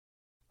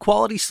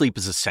Quality sleep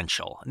is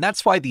essential, and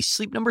that's why the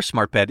Sleep Number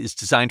Smart Bed is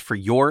designed for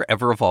your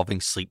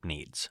ever-evolving sleep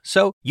needs.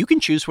 So you can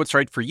choose what's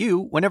right for you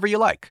whenever you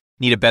like.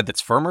 Need a bed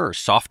that's firmer or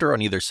softer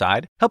on either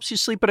side? Helps you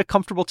sleep at a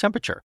comfortable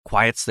temperature,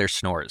 quiets their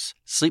snores.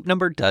 Sleep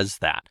Number does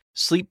that.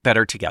 Sleep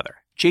better together.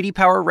 J.D.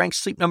 Power ranks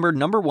Sleep Number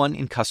 #1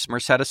 in customer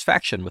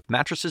satisfaction with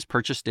mattresses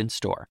purchased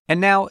in-store.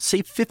 And now,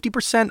 save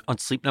 50% on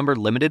Sleep Number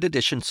limited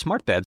edition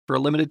smart beds for a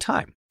limited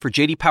time. For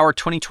J.D. Power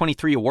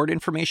 2023 award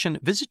information,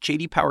 visit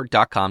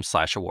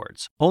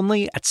jdpower.com/awards.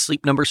 Only at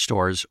Sleep Number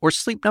stores or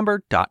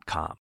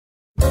sleepnumber.com.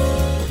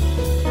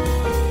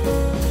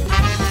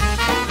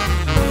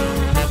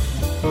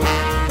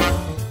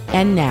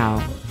 And now,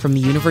 from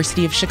the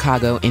University of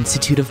Chicago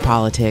Institute of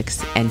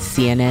Politics and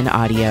CNN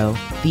Audio,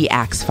 The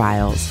Axe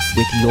Files,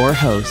 with your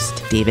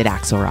host, David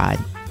Axelrod.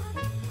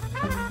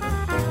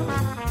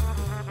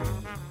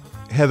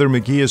 Heather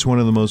McGhee is one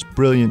of the most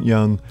brilliant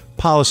young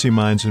policy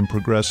minds in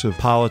progressive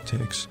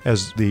politics.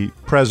 As the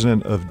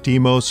president of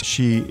Demos,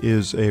 she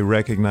is a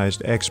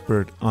recognized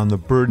expert on the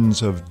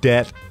burdens of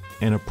debt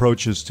and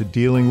approaches to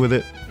dealing with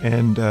it,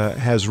 and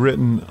has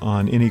written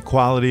on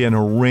inequality and a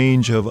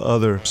range of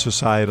other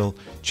societal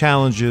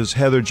challenges.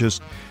 Heather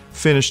just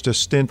finished a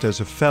stint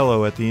as a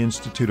fellow at the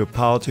Institute of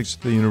Politics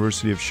at the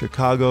University of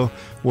Chicago,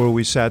 where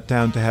we sat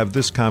down to have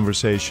this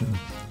conversation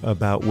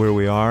about where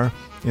we are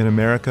in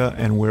America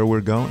and where we're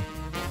going.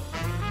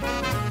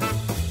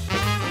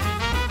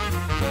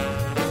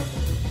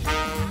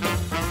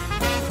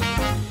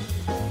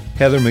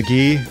 Heather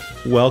McGhee,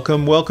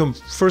 welcome. Welcome.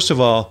 First of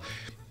all,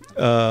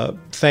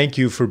 thank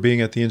you for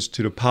being at the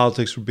Institute of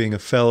Politics, for being a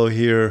fellow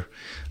here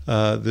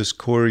this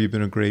quarter. You've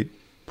been a great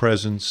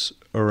presence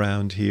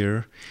around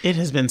here. It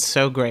has been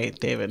so great,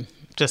 David.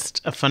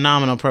 Just a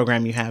phenomenal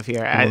program you have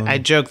here. I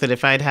joke that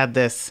if I'd had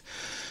this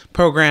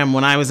program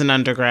when I was an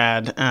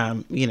undergrad,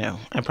 I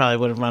probably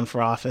would have run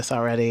for office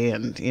already,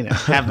 and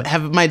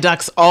have my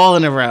ducks all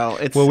in a row.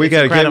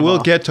 We'll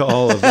get to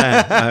all of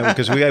that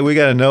because we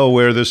got to know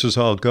where this is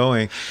all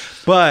going.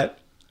 But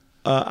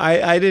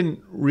I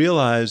didn't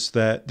realize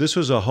that this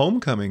was a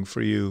homecoming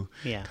for you,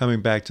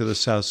 coming back to the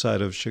south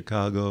side of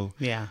Chicago.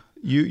 Yeah.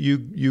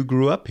 You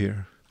grew up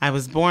here. I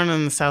was born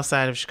on the south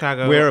side of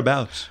Chicago.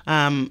 Whereabouts?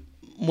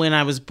 When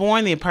I was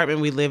born, the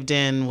apartment we lived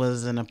in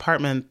was an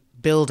apartment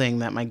building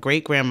that my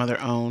great-grandmother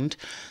owned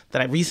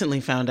that I recently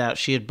found out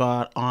she had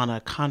bought on a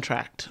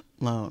contract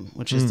loan,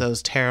 which is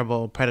those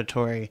terrible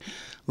predatory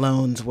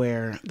loans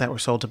that were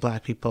sold to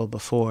black people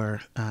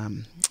before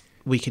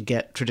we could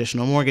get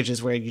traditional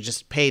mortgages, where you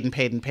just paid and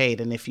paid and paid,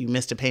 and if you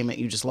missed a payment,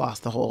 you just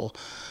lost the whole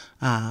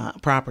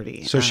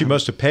property. So she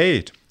must have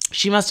paid.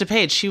 She must have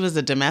paid. She was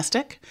a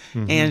domestic,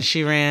 and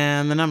she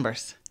ran the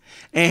numbers.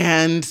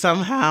 And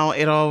somehow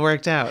it all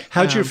worked out.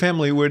 How'd your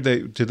family,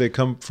 did they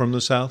come from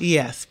the South?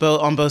 Yes,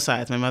 on both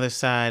sides. My mother's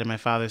side and my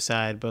father's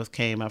side both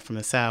came up from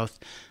the South.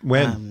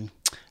 When?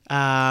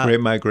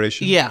 Great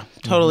migration? Yeah,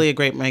 totally a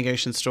great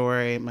migration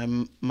story.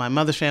 My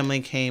mother's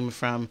family came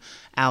from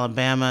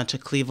Alabama to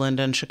Cleveland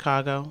and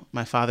Chicago.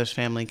 My father's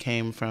family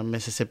came from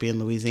Mississippi and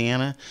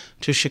Louisiana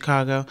to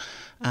Chicago.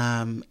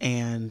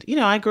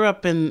 I grew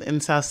up in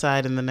South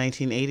Side in the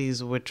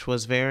 1980s, which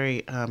was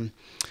it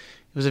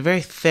was a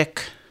very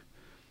thick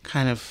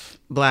kind of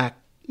black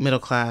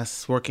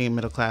working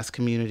middle class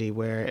community,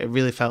 where it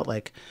really felt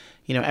like,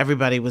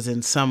 everybody was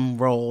in some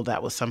role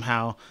that was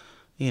somehow,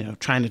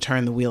 trying to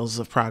turn the wheels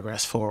of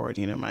progress forward.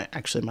 My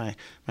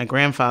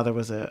grandfather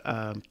was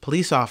a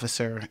police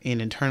officer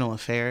in internal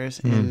affairs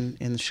in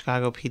the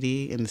Chicago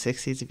PD in the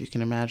 60s, if you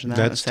can imagine that.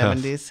 That's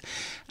in the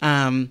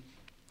 70s.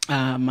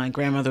 My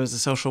grandmother was a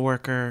social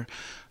worker.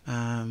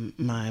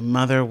 My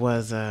mother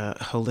was a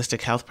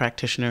holistic health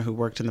practitioner who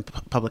worked in the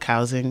public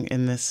housing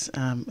in this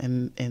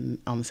on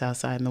the South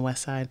Side and the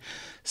West Side.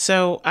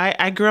 So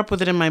I grew up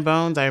with it in my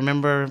bones. I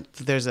remember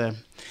there's a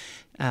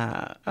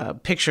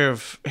picture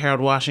of Harold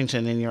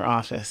Washington in your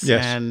office,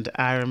 yes. And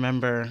I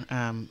remember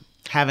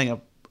having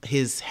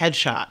his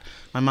headshot.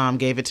 My mom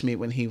gave it to me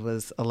when he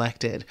was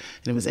elected,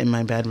 and it was in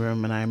my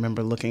bedroom. And I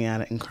remember looking at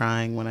it and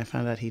crying when I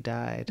found out he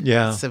died.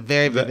 Yeah, it's a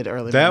very vivid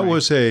early that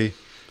memory.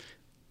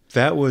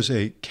 That was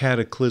a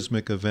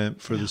cataclysmic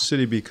event for the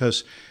city,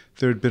 because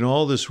there had been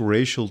all this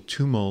racial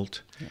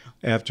tumult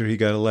after he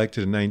got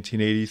elected in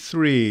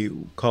 1983,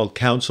 called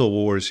council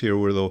wars here,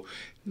 where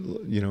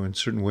in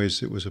certain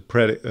ways it was a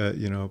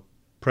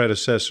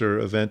predecessor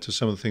event to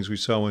some of the things we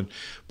saw when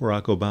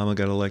Barack Obama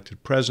got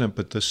elected president.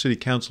 But the city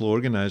council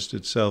organized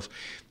itself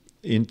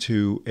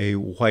into a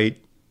white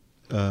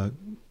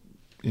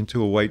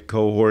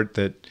cohort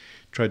that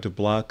tried to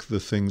block the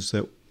things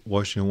that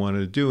Washington wanted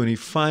to do. And he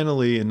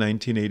finally, in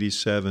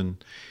 1987,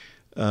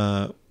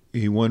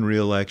 he won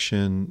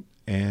re-election,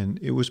 and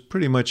it was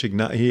pretty much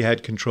he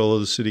had control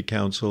of the city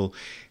council,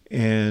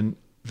 and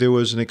there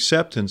was an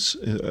acceptance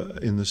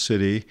in the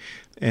city,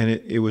 and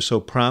it was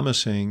so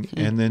promising.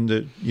 And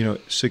then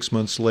 6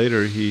 months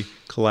later, he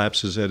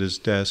collapses at his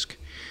desk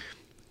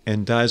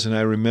and dies. And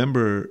I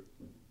remember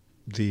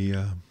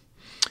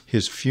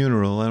his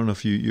funeral. I don't know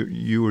if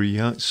you were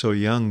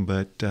young,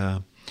 but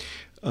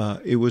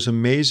it was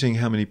amazing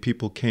how many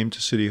people came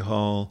to City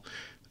Hall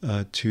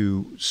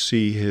to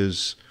see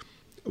his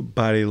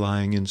body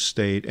lying in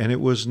state. And it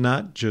was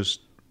not just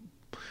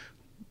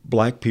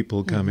black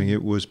people coming.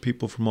 It was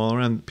people from all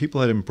around.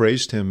 People had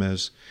embraced him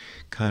as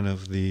kind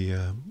of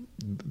the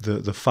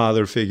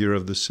father figure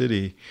of the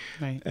city.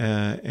 Right.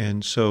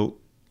 And so,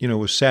 it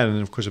was sad.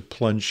 And, of course, it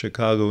plunged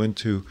Chicago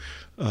into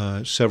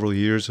several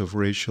years of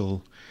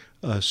racial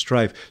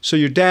strife. So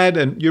your dad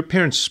and your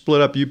parents split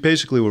up. You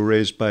basically were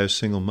raised by a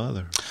single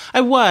mother.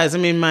 I was. I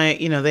mean,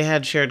 they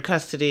had shared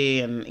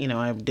custody, and,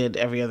 I did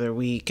every other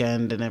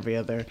weekend and every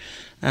other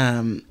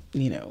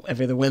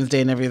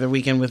Wednesday and every other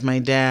weekend with my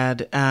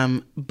dad.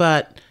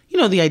 But,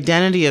 the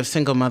identity of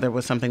single mother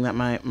was something that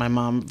my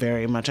mom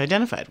very much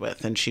identified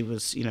with. And she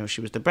was, she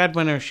was the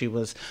breadwinner. She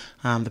was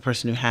the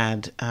person who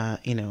had,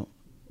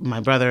 my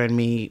brother and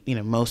me,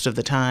 most of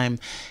the time.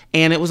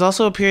 And it was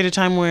also a period of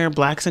time where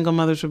black single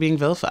mothers were being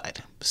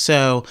vilified.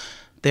 So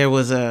there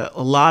was a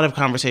lot of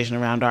conversation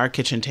around our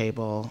kitchen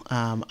table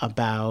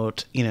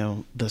about,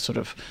 the sort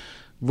of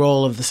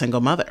role of the single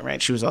mother,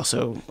 right? She was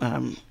also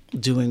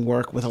doing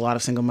work with a lot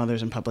of single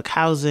mothers in public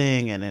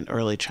housing and in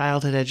early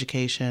childhood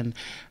education.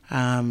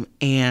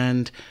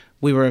 And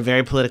we were a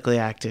very politically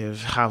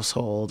active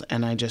household.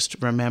 And I just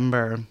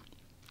remember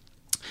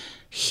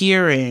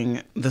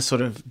hearing the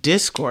sort of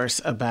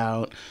discourse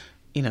about,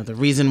 the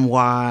reason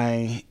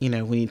why, we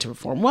need to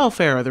reform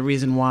welfare, or the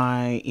reason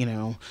why,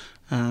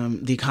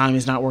 the economy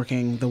is not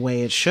working the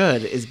way it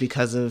should is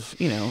because of,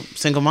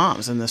 single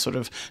moms and the sort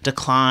of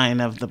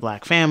decline of the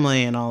black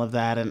family and all of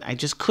that. And I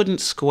just couldn't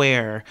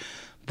square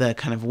the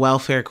kind of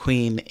welfare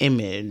queen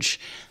image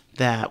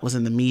that was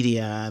in the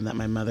media and that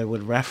my mother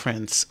would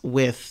reference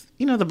with,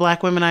 the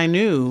black women I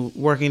knew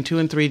working 2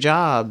 and 3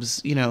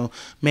 jobs,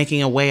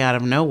 making a way out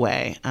of no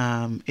way.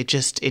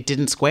 It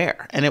didn't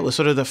square. And it was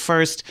sort of the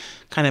first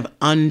kind of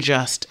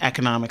unjust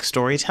economic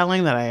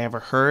storytelling that I ever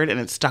heard. And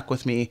it stuck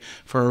with me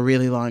for a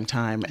really long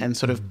time. And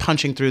sort of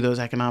punching through those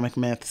economic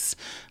myths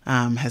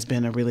has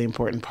been a really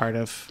important part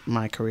of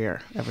my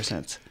career ever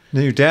since. Now,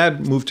 your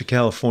dad moved to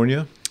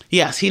California.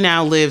 Yes, he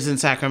now lives in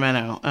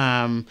Sacramento.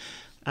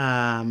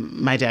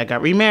 My dad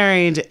got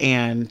remarried,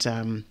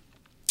 and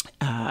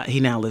he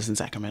now lives in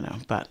Sacramento,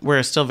 but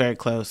we're still very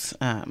close.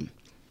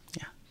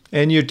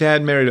 And your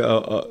dad married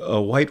a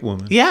white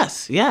woman.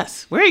 Yes.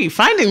 Where are you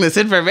finding this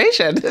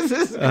information? This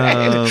is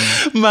great.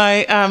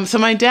 So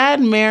my dad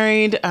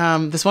married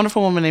this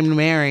wonderful woman named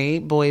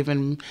Mary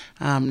Boyven,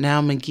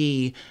 now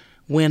McGhee,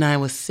 when I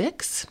was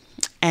 6.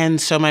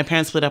 And so my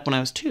parents split up when I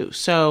was 2.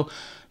 So,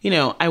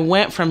 I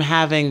went from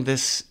having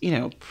this,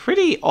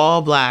 pretty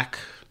all-black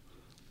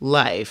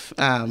life,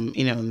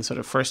 in the sort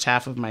of first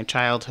half of my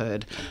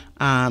childhood,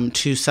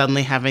 to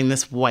suddenly having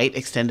this white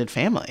extended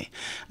family.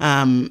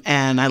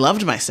 And I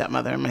loved my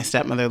stepmother, and my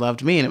stepmother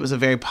loved me, and it was a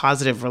very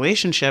positive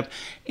relationship.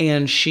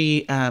 And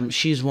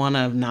she's one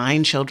of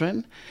 9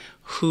 children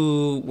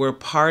who were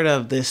part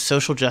of this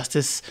social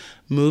justice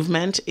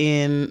movement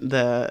in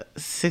the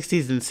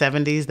 60s and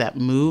 70s that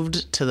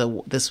moved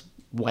to this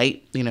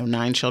white,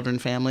 9 children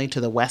family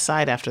to the West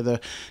Side after the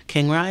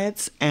King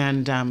riots.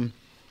 And,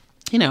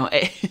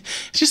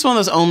 it's just one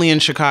of those only in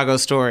Chicago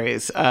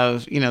stories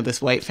of,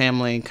 this white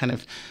family kind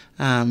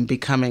of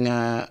becoming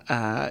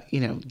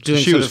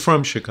doing. She was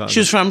from Chicago. She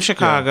was from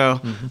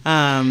Chicago. Yeah.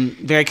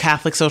 Mm-hmm. Very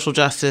Catholic social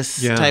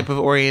justice type of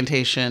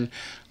orientation.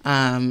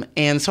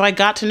 And so I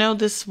got to know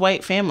this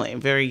white family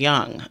very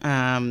young.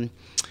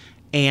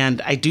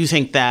 And I do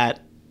think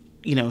that,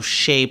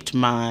 shaped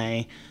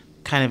my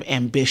kind of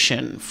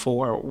ambition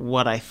for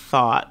what I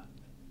thought,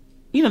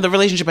 the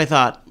relationship I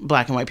thought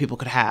black and white people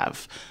could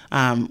have,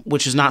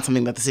 which is not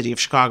something that the city of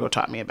Chicago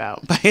taught me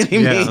about by any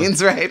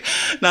means, right?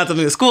 Not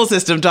something the school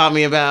system taught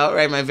me about,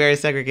 right? My very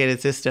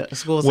segregated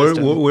school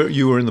system. Where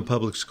you were in the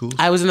public schools?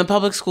 I was in the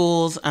public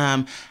schools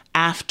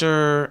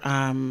after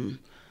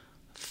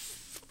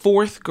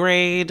 4th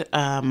grade.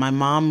 My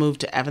mom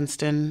moved to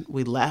Evanston.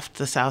 We left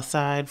the South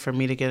Side for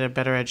me to get a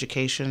better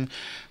education.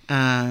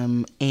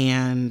 And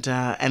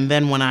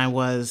then when I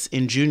was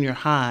in junior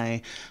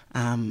high,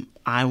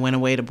 I went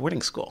away to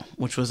boarding school,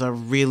 which was a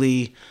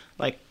really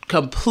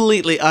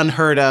completely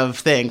unheard of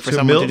thing for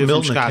someone to do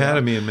from Chicago. Milton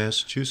Academy in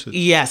Massachusetts.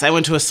 Yes, I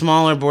went to a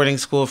smaller boarding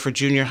school for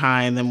junior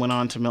high and then went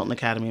on to Milton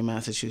Academy in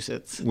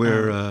Massachusetts.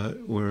 Where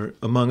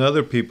among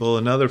other people,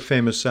 another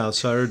famous South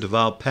Sider,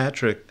 Deval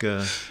Patrick.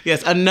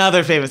 Yes,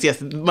 another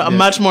famous,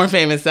 much more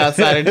famous South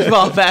Sider,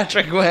 Deval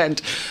Patrick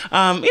went.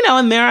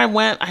 And there I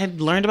went, I had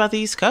learned about the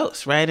East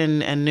Coast, right,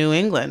 and New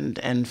England,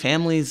 and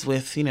families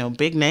with,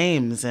 big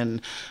names,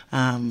 and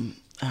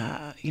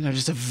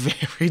just a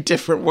very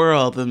different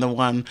world than the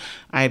one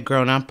I had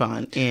grown up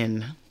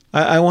in.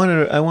 I want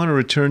to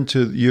return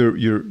to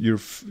your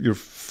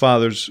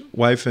father's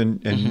wife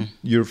and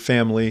your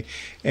family,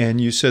 and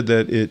you said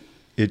that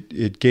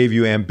it gave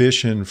you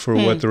ambition for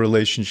what the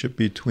relationship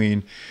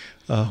between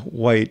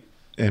white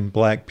and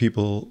black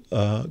people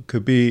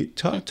could be.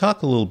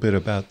 Talk a little bit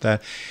about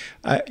that.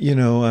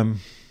 I'm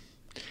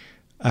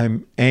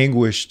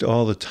anguished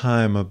all the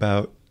time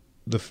about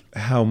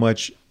how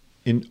much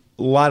in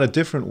a lot of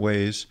different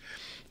ways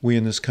we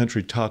in this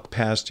country talk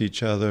past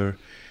each other,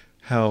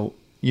 how,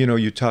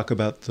 you talk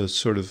about the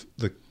sort of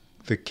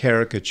the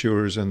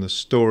caricatures and the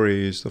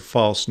stories, the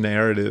false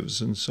narratives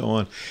and so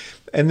on.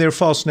 And they're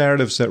false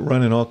narratives that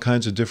run in all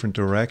kinds of different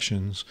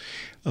directions.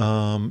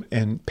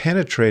 And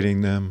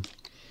penetrating them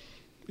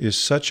is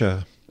such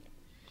a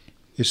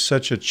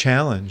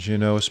challenge,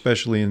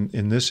 especially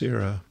in this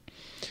era.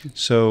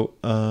 So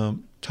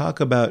talk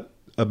about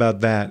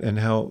that and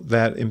how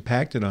that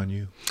impacted on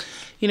you.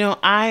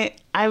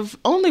 I've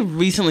only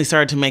recently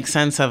started to make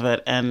sense of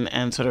it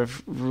and sort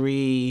of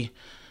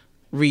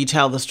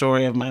retell the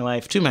story of my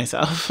life to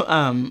myself,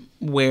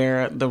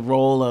 where the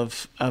role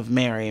of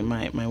Mary,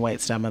 my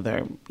white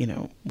stepmother,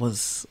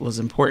 was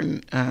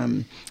important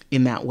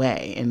in that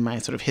way in my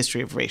sort of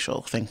history of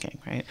racial thinking,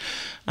 right?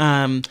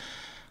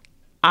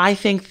 I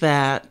think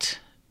that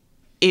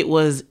it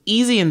was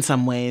easy in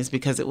some ways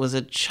because it was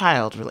a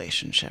child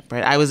relationship,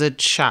 right? I was a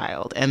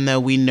child, and though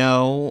we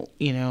know,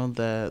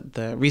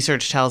 the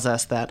research tells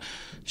us that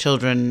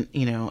children,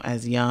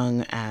 as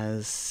young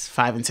as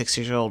 5 and 6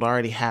 years old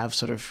already have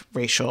sort of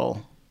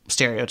racial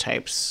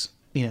stereotypes.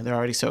 They're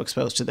already so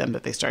exposed to them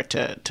that they start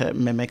to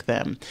mimic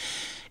them.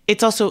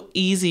 It's also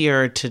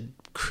easier to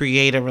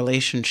create a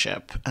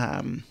relationship,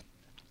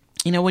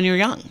 when you're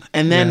young.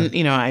 And then,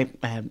 I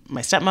had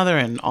my stepmother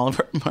and all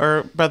of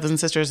her brothers and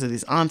sisters, and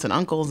these aunts and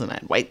uncles, and I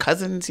had white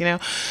cousins,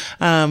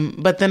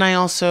 But then I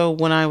also,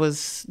 when I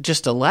was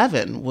just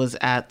 11, was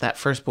at that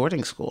first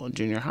boarding school in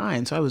junior high.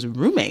 And so I was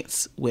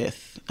roommates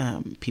with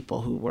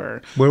people who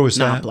were Where was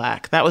not that?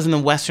 Black. That was in the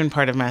western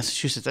part of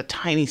Massachusetts, a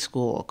tiny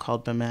school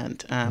called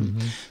Bement.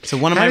 So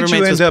one of my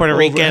roommates was Puerto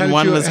Rican,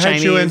 one was Chinese. How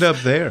did you end up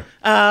there?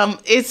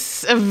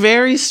 It's a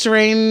very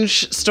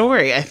strange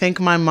story. I think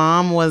my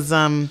mom was...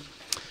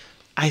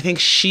 I think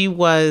she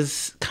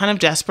was kind of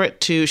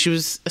desperate she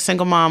was a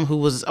single mom who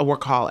was a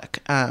workaholic,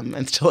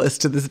 and still is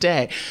to this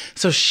day.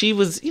 So she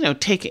was,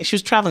 she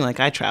was traveling like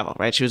I travel,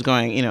 right? She was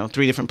going,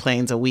 3 different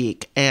planes a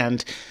week,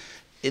 and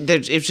it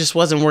just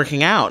wasn't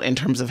working out in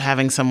terms of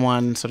having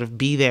someone sort of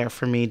be there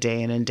for me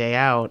day in and day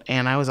out.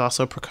 And I was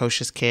also a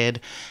precocious kid,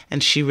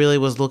 and she really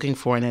was looking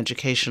for an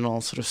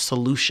educational sort of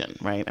solution,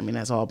 right? I mean,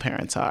 as all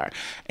parents are.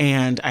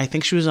 And I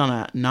think she was on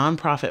a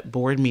nonprofit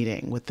board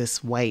meeting with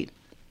this white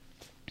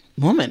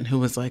woman who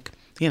was like,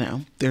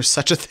 there's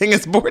such a thing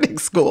as boarding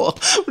school,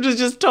 which is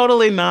just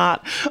totally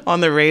not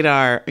on the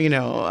radar,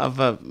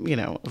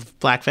 of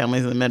Black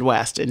families in the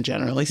Midwest, and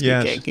generally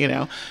speaking,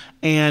 Yes.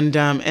 And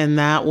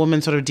that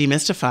woman sort of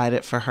demystified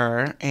it for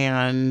her,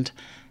 and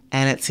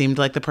it seemed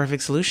like the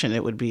perfect solution.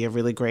 It would be a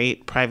really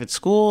great private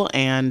school,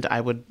 and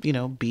I would,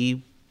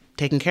 be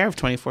taken care of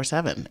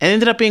 24/7. It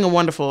ended up being a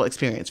wonderful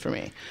experience for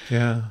me.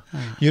 Yeah.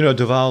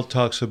 Duvall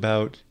talks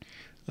about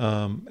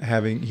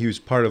he was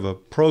part of a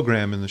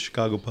program in the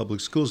Chicago Public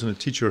Schools, and a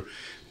teacher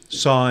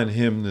saw in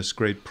him this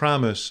great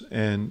promise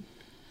and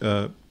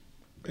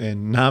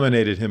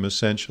nominated him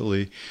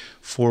essentially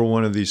for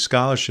one of these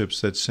scholarships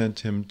that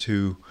sent him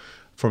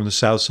from the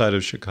south side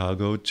of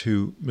Chicago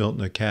to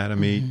Milton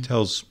Academy.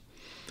 Tells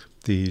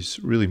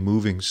these really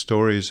moving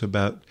stories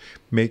about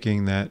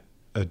making that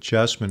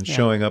adjustment,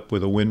 showing up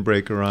with a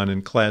windbreaker on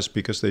in class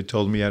because they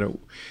told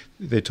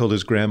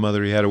his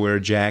grandmother he had to wear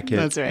a jacket.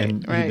 That's right,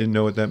 and right. he didn't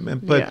know what that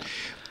meant.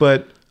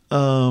 But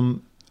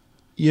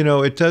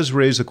it does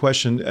raise the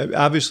question.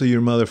 Obviously, your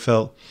mother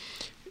felt,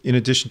 in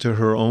addition to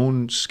her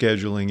own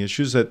scheduling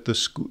issues, that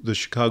the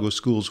Chicago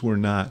schools were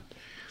not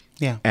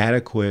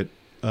adequate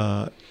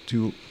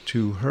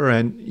to her.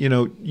 And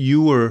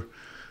you were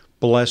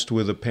blessed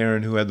with a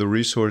parent who had the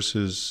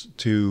resources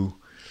to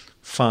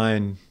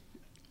find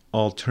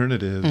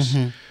alternatives.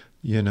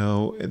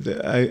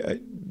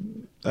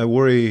 I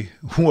worry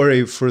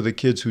for the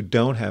kids who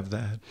don't have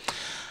that.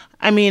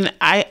 I mean,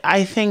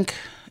 I think,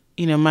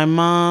 my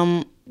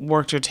mom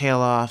worked her tail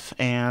off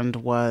and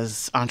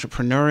was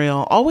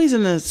entrepreneurial, always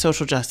in the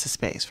social justice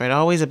space, right?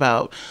 Always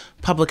about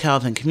public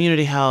health and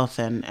community health,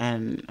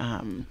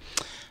 and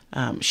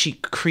she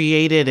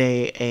created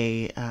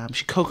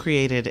she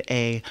co-created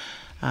a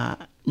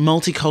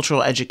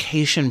multicultural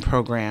education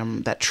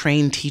program that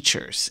trained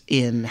teachers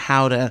in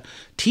how to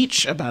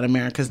teach about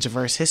America's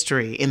diverse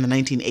history in the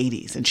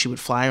 1980s. And she would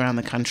fly around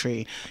the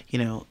country,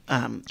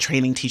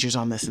 training teachers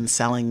on this and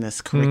selling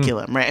this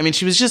curriculum, right? I mean,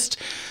 she was just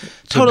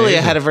totally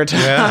ahead of her time.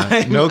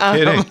 Yeah, no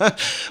kidding.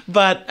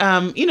 But,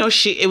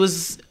 it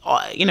was,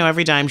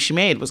 every dime she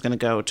made was going to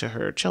go to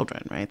her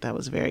children, right? That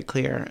was very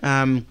clear.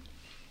 And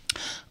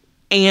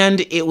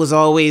it was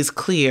always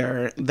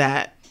clear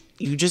that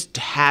you just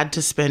had to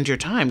spend your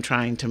time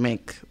trying to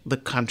make the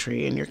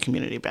country and your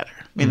community better.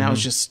 I mean, that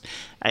was just,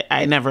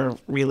 I never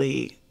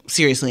really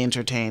seriously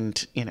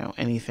entertained,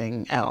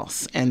 anything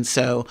else. And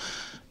so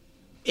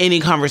any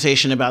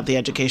conversation about the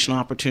educational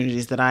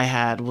opportunities that I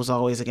had was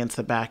always against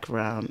the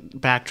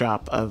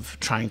backdrop of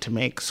trying to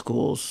make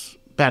schools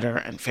better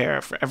and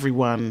fairer for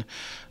everyone.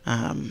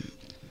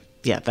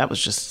 That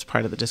was just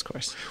part of the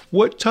discourse.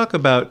 Talk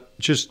about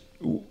just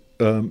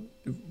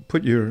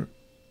put your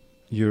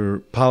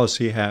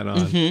policy hat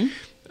on.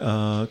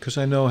 because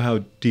I know how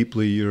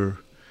deeply you're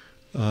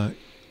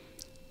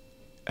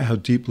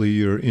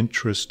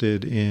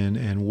interested in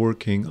and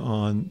working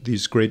on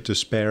these great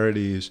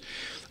disparities.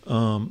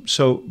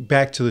 So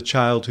back to the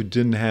child who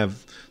didn't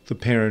have the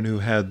parent who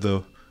had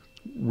the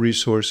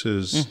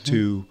resources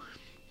to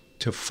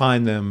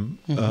find them.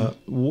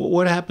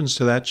 What happens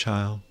to that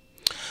child?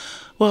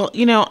 Well,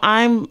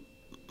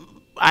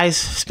 I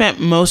spent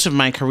most of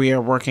my career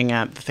working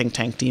at the think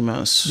tank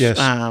Demos, yes.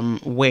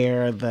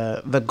 Where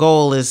the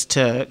goal is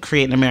to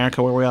create an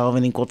America where we all have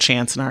an equal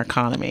chance in our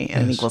economy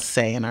and an equal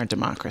say in our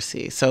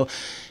democracy. So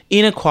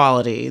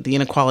inequality, the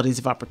inequalities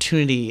of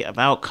opportunity, of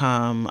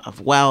outcome, of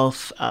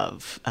wealth,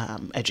 of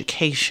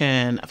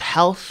education, of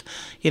health,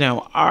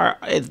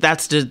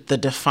 that's the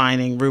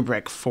defining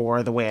rubric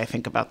for the way I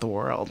think about the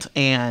world.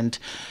 And,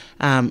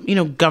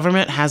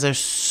 government has a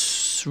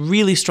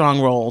really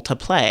strong role to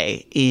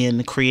play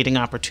in creating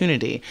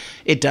opportunity.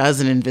 It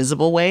does in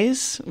invisible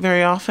ways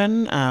very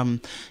often.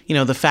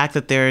 The fact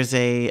that there's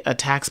a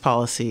tax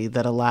policy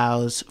that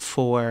allows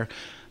for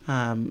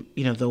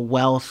the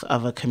wealth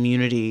of a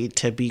community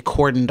to be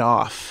cordoned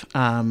off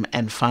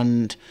and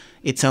fund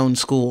its own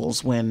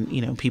schools when,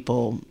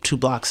 people 2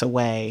 blocks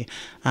away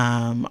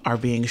are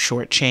being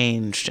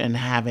shortchanged and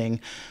having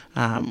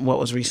what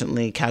was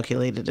recently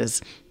calculated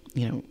as,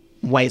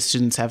 white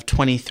students have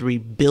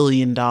 $23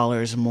 billion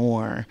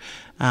more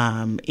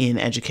in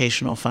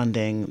educational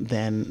funding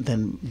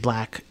than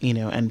Black,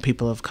 and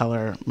people of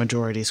color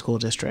majority school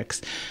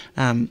districts.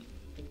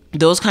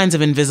 Those kinds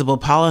of invisible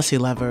policy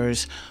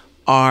levers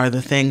are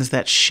the things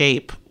that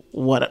shape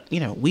what,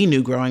 we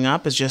knew growing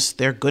up as just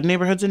there are good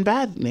neighborhoods and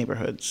bad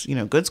neighborhoods,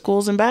 good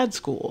schools and bad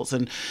schools.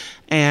 And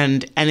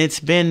it's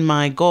been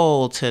my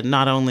goal to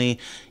not only,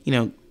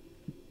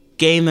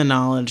 gain the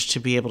knowledge to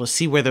be able to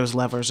see where those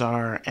levers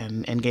are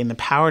and gain the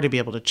power to be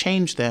able to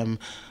change them,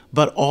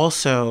 but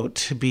also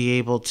to be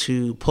able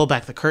to pull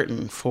back the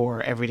curtain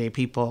for everyday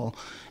people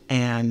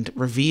and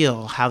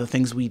reveal how the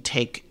things we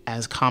take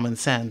as common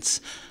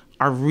sense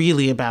are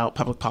really about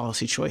public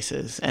policy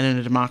choices. And in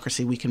a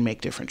democracy, we can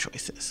make different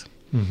choices.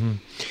 Mm-hmm.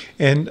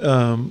 And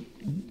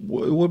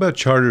what about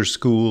charter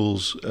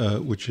schools,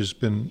 which has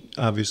been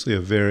obviously a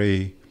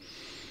very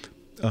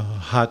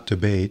hot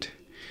debate?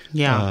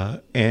 Yeah.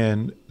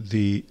 And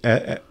the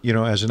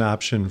as an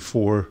option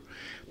for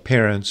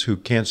parents who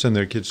can't send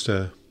their kids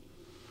to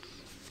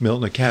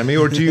Milton Academy,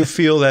 or do you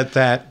feel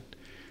that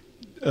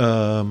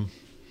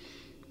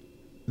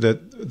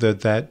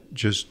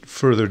just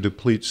further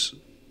depletes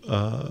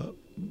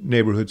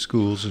neighborhood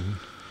schools and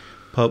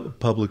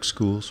public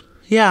schools?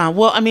 Yeah,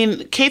 well,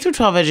 K through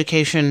 12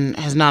 education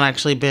has not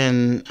actually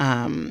been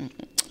an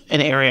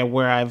area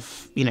where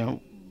I've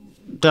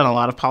done a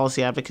lot of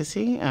policy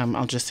advocacy.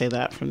 I'll just say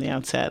that from the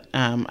outset.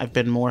 I've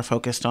been more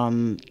focused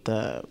on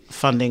the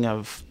funding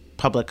of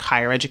public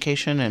higher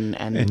education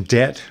and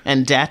debt.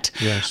 And debt.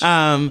 Yes.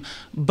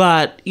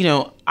 But,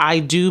 I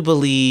do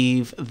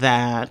believe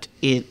that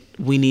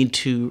we need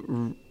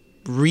to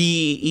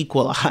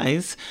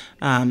re-equalize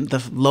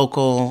the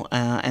local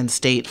and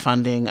state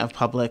funding of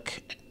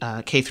public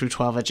K through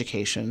 12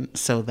 education,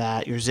 so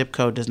that your zip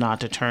code does not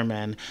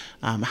determine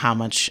how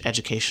much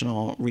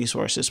educational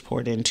resources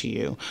poured into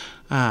you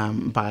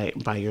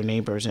by your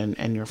neighbors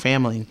and your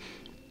family.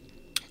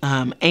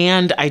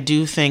 And I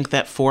do think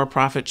that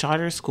for-profit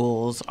charter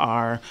schools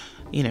are,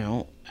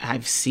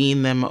 I've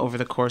seen them over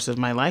the course of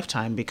my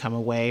lifetime become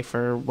a way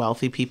for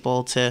wealthy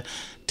people to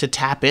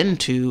tap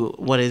into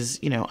what is,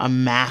 a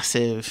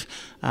massive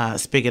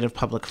spigot of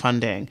public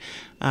funding.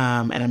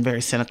 And I'm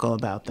very cynical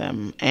about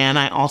them. And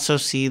I also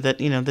see that,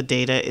 the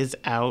data is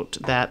out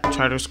that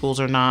charter schools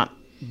are not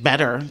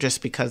better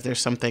just because there's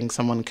something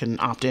someone can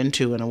opt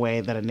into in a way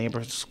that a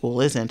neighborhood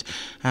school isn't.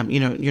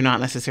 You're not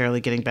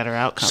necessarily getting better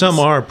outcomes. Some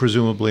are,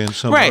 presumably, and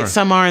some right, aren't.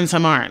 Some are and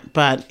some aren't.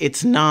 But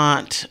it's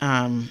not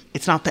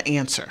the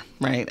answer,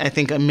 right? I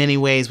think in many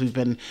ways we've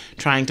been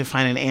trying to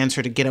find an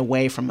answer to get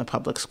away from the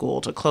public school,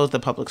 to close the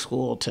public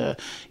school, to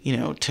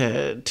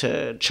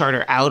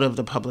charter out of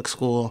the public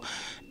school.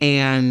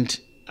 And,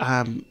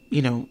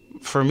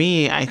 for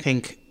me, I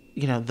think,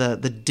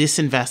 the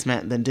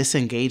disinvestment, the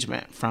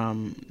disengagement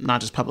from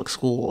not just public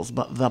schools,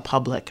 but the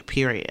public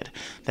period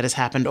that has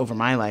happened over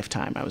my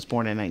lifetime. I was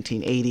born in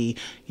 1980.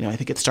 I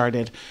think it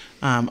started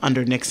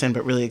under Nixon,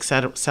 but really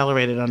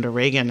accelerated under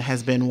Reagan,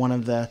 has been one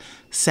of the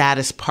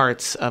saddest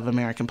parts of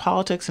American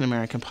politics and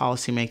American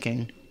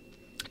policymaking.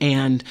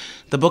 And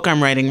the book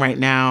I'm writing right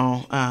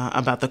now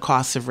about the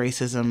costs of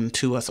racism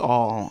to us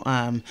all,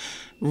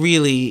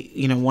 really,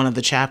 one of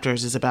the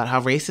chapters is about how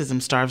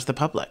racism starves the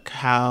public,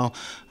 how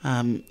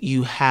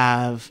you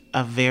have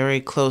a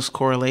very close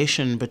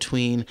correlation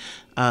between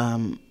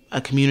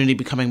a community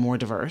becoming more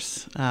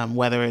diverse,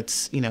 whether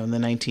it's, in the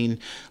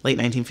late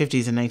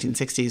 1950s and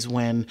 1960s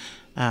when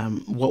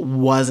what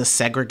was a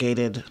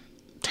segregated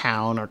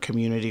town or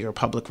community or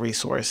public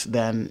resource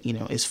then,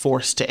 is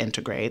forced to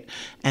integrate.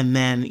 And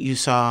then you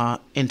saw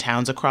in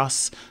towns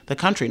across the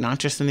country, not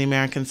just in the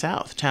American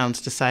South,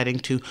 towns deciding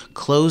to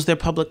close their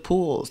public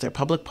pools, their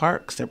public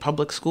parks, their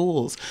public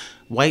schools,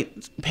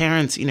 white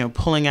parents,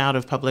 pulling out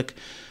of public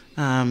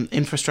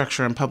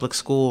infrastructure and public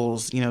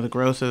schools, the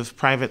growth of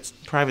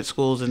private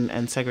schools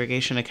and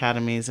segregation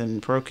academies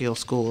and parochial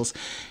schools.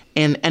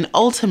 And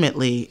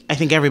ultimately, I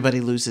think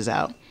everybody loses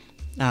out.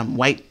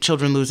 White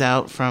children lose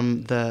out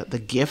from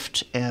the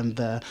gift and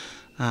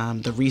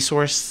the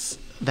resource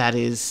that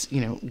is,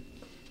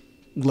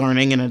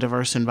 learning in a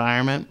diverse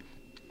environment.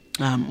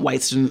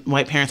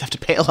 White parents have to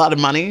pay a lot of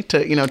money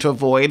to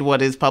avoid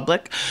what is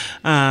public,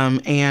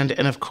 and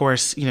of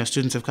course,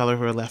 students of color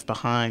who are left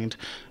behind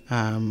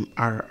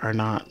are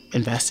not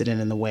invested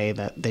in the way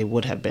that they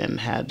would have been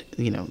had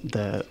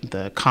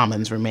the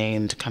commons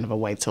remained kind of a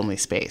whites only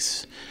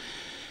space.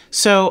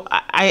 So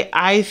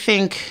I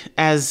think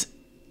as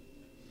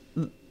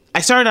I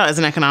started out as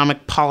an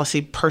economic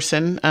policy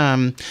person.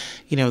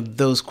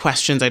 Those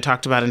questions I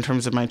talked about in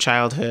terms of my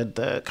childhood,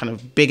 the kind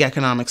of big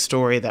economic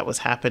story that was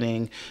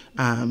happening,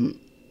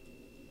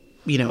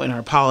 in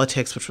our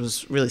politics, which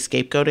was really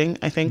scapegoating,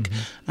 I think,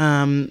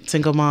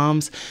 single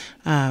moms,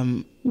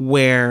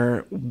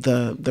 where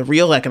the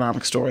real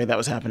economic story that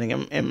was happening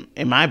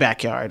in my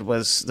backyard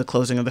was the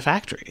closing of the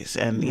factories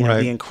and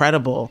the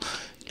incredible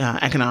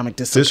economic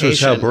dislocation.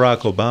 This was how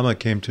Barack Obama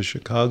came to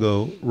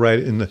Chicago,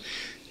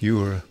 you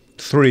were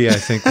 3, I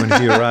think, when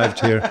he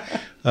arrived here,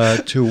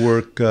 to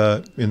work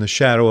in the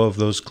shadow of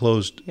those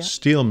closed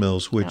steel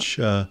mills, which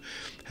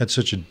had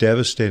such a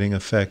devastating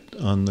effect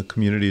on the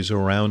communities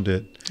around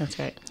it. That's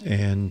right.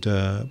 And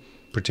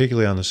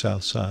particularly on the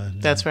South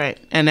Side. That's right.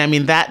 And I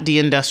mean, that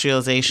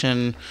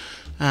deindustrialization,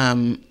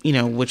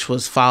 which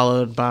was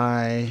followed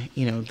by,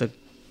 the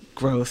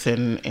growth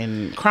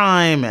in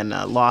crime and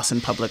loss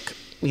in public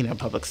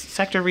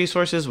sector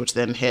resources, which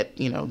then hit,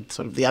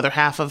 sort of the other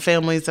half of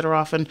families that are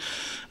often,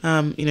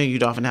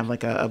 you'd often have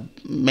like a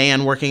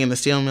man working in the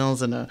steel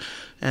mills and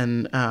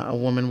a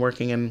woman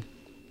working in,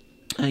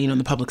 in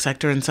the public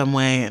sector in some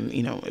way. And,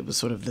 it was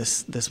sort of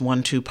this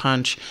 1-2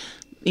 punch.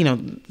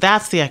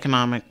 That's the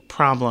economic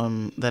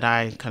problem that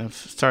I kind of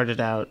started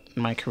out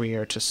in my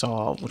career to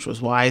solve, which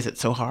was why is it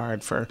so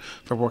hard for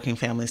working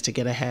families to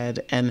get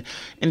ahead. And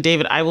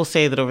David, I will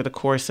say that over the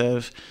course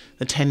of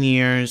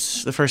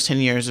the first 10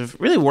 years of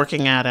really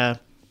working at a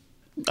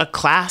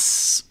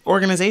class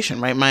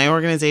organization, right? My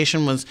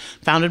organization was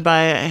founded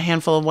by a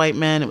handful of white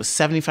men. It was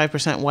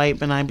 75%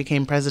 white when I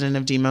became president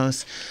of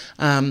Demos.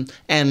 And,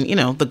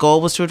 the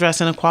goal was to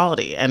address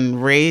inequality.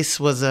 And race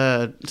was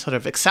a sort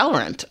of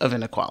accelerant of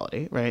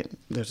inequality, right?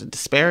 There's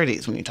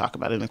disparities when you talk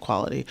about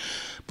inequality.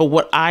 But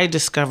what I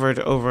discovered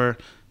over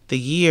the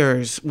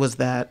years was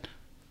that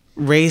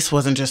race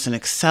wasn't just an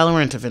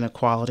accelerant of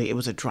inequality, it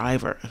was a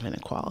driver of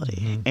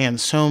inequality. Mm-hmm.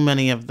 And so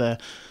many of the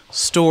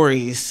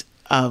stories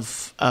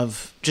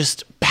of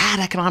just bad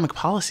economic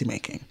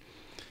policymaking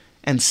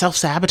and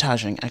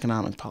self-sabotaging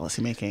economic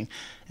policymaking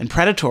and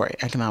predatory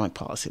economic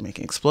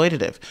policymaking,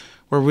 exploitative,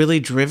 were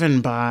really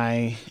driven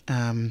by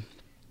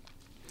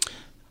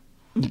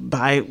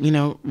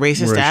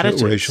racist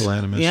attitudes. Racial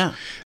animus. Yeah.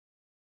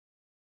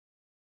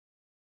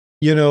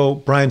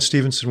 Brian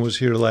Stevenson was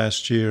here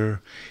last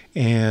year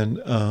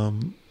and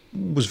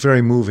was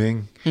very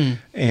moving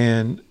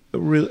and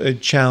really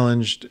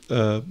challenged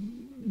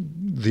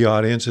the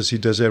audience, as he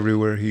does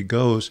everywhere he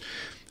goes,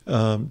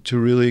 to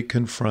really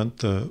confront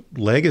the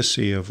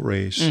legacy of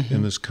race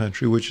in this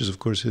country, which is, of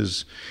course,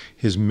 his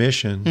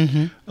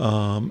mission.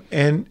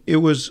 And it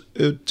was,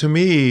 to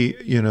me,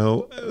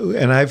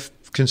 and I've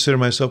considered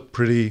myself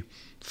pretty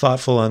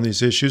thoughtful on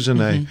these issues,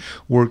 and I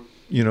work,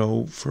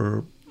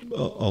 for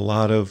a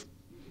lot of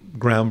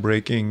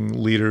groundbreaking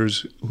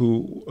leaders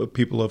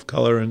people of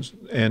color,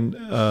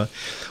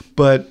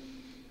 but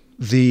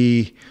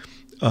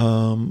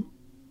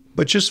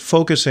just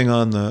focusing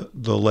on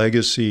the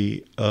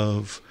legacy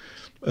of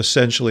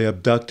essentially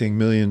abducting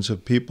millions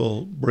of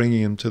people,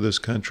 bringing them to this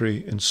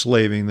country,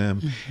 enslaving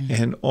them,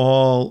 and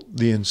all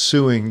the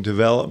ensuing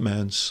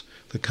developments,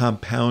 the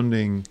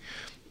compounding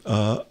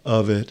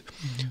of it.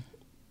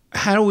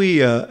 How do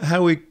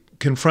we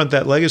confront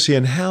that legacy,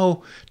 and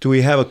how do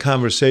we have a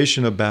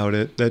conversation about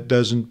it that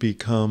doesn't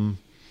become,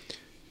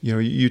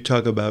 you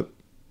talk about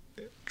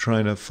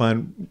trying to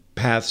find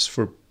paths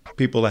for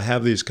people to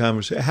have these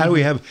conversations. How do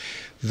we have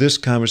this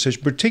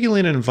conversation, particularly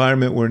in an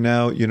environment where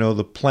now,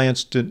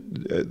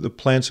 the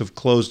plants have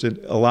closed in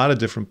a lot of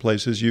different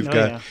places. You've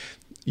got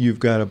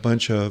a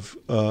bunch of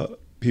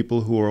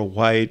people who are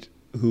white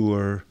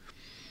who've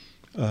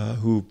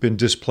been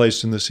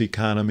displaced in this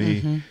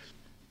economy,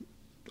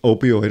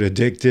 opioid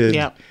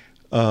addicted,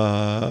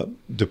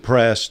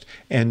 depressed,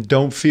 and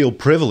don't feel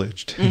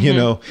privileged.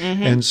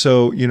 And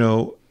so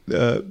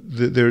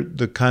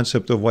the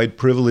concept of white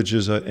privilege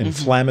is an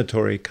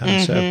inflammatory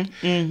concept,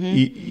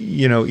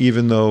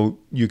 even though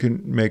you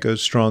can make a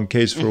strong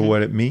case for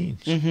what it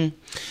means.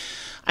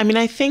 I mean,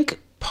 I think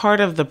part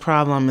of the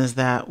problem is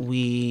that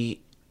we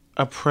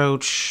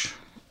approach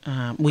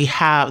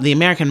the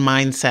American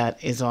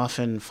mindset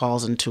often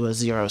falls into a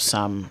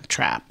zero-sum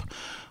trap,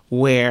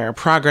 where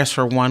progress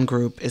for one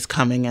group is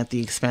coming at the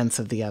expense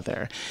of the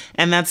other.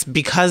 And that's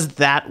because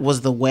that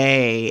was the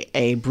way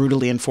a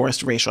brutally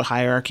enforced racial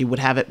hierarchy would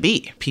have it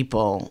be.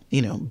 People,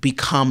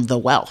 become the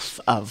wealth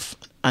of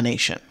a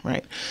nation,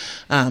 right?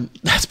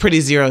 That's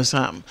pretty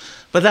zero-sum.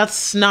 But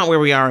that's not where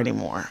we are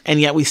anymore.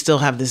 And yet we still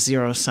have this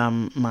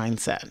zero-sum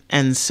mindset.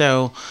 And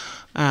so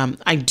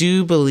I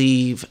do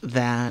believe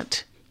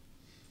that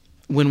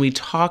when we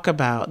talk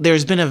about,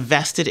 there's been a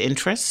vested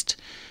interest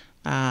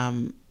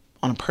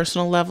on a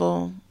personal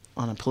level,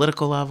 on a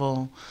political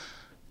level,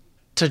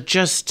 to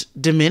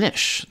just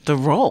diminish the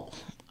role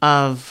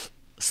of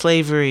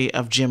slavery,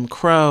 of Jim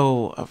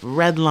Crow, of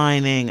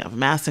redlining, of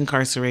mass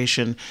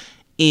incarceration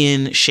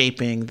in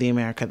shaping the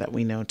America that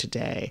we know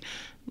today.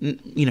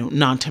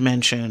 Not to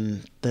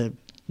mention the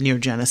near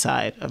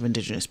genocide of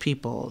indigenous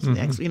peoples.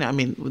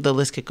 The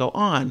list could go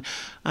on.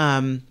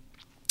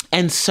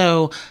 And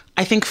so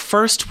I think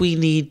first we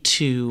need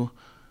to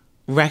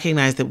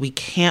recognize that we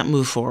can't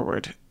move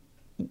forward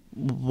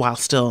while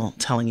still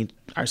telling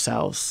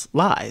ourselves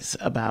lies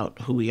about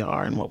who we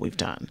are and what we've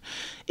done.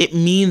 It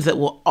means that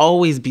we'll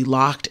always be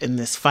locked in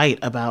this fight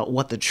about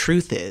what the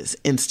truth is,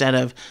 instead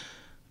of,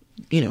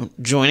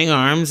 joining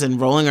arms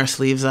and rolling our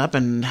sleeves up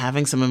and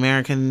having some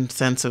American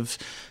sense of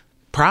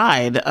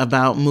pride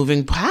about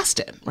moving past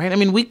it, right? I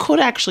mean, we could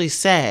actually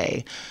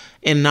say,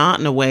 and not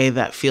in a way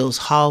that feels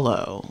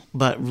hollow,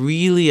 but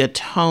really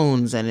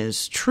atones and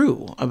is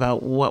true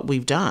about what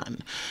we've done.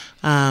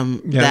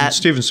 That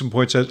Stevenson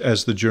points out,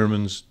 as the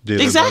Germans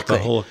did about the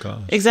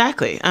Holocaust.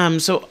 Exactly.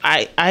 So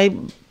I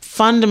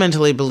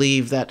fundamentally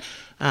believe that,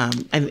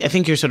 and I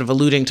think you're sort of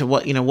alluding to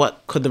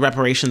what could the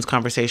reparations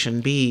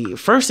conversation be?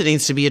 First, it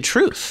needs to be a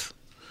truth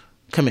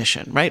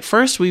commission, right?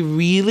 First, we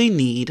really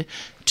need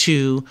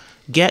to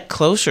get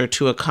closer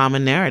to a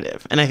common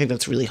narrative. And I think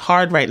that's really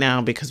hard right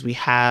now because we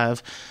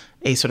have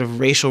a sort of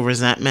racial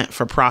resentment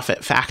for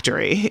profit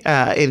factory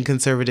in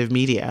conservative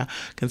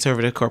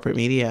corporate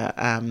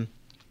media,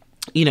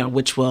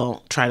 which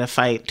will try to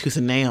fight tooth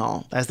and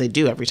nail, as they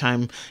do every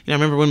time. I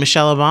remember when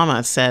Michelle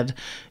Obama said,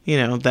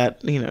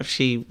 that,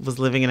 she was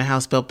living in a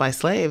house built by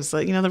slaves,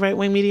 the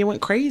right-wing media went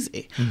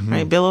crazy,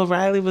 right? Bill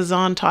O'Reilly was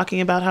on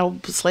talking about how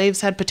slaves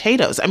had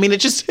potatoes. I mean,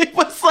 it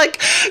was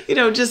like,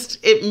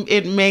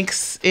 it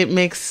makes,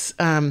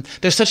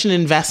 there's such an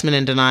investment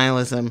in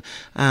denialism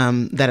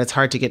that it's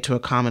hard to get to a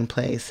common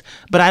place.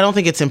 But I don't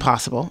think it's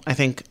impossible. I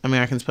think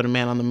Americans put a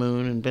man on the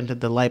moon,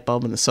 invented the light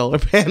bulb and the solar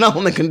panel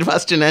and the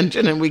combustion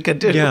engine, and we could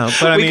do, do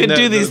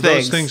these things.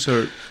 Those things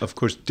are, of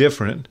course,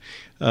 different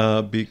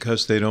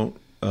because they don't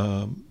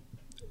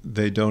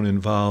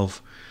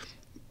involve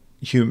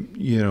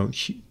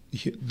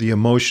the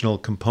emotional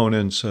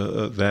components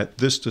that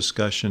this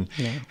discussion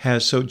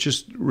has. So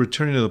just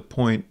returning to the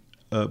point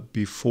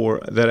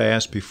before that I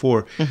asked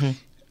before,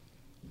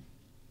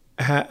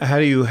 how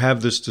do you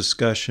have this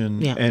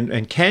discussion,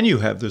 and can you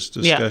have this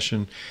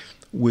discussion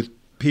with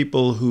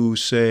people who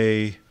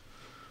say,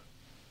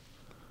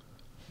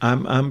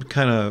 I'm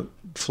kind of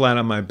flat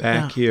on my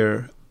back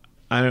here,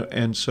 we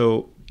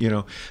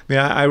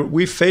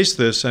faced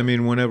this. I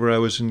mean, whenever I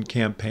was in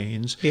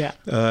campaigns,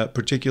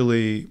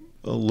 particularly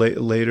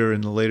later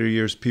in the later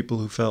years, people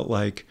who felt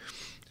like,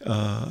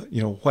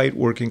 white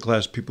working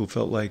class people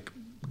felt like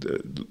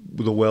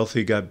the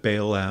wealthy got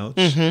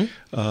bailouts,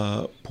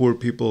 poor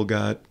people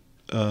got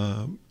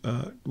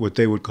what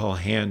they would call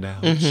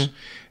handouts,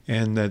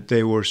 and that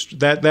they were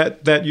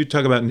that you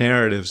talk about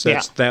narratives.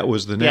 That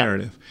was the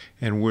narrative,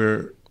 and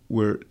we're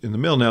in the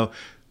middle now.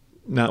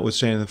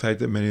 Notwithstanding the fact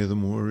that many of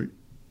them were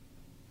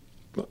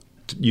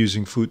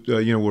using food,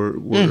 were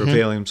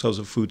availing themselves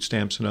of food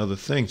stamps and other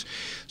things.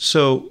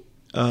 So,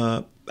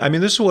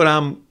 this is what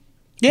I'm,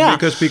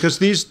 because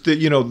these,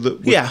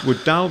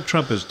 what Donald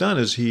Trump has done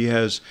is he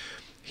has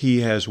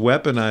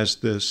weaponized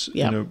this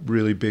in a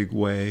really big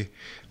way.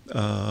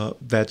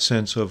 That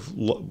sense of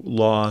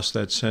loss,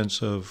 that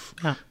sense of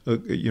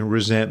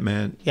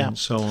resentment, and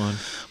so on.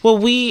 Well,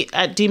 we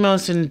at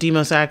Demos and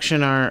Demos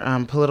Action,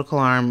 our political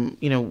arm,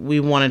 we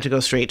wanted to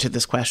go straight to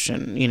this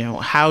question.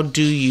 How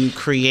do you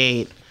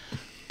create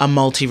a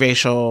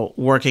multiracial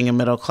working and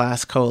middle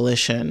class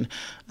coalition?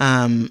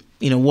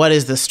 What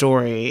is the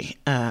story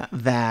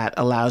that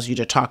allows you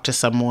to talk to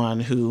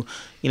someone who,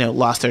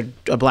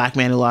 a black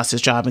man who lost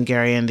his job in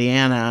Gary,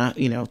 Indiana,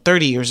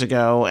 30 years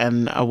ago,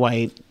 and a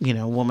white,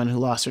 woman who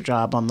lost her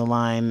job on the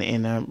line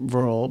in a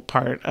rural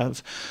part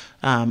of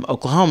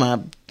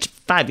Oklahoma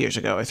 5 years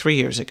ago or 3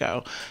 years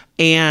ago.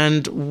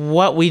 And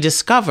what we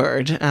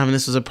discovered,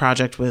 this was a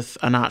project with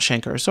Anat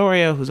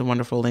Shanker-Osorio, who's a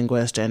wonderful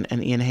linguist, and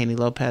Ian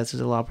Haney-Lopez, who's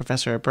a law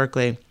professor at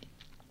Berkeley,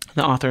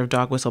 the author of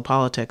Dog Whistle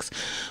Politics,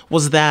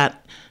 was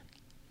that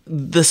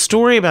the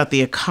story about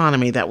the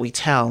economy that we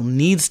tell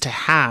needs to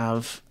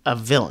have a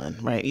villain,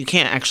 right? You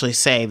can't actually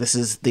say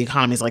the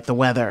economy is like the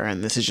weather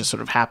and this is just sort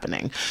of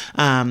happening.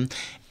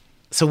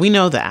 So we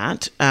know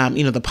that,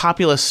 the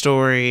populist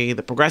story,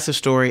 the progressive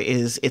story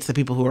is it's the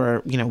people who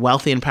are,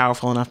 wealthy and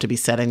powerful enough to be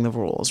setting the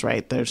rules,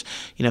 right? There's,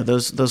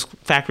 those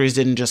factories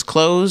didn't just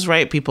close,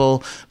 right?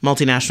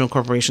 Multinational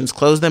corporations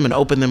closed them and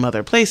opened them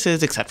other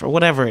places, et cetera,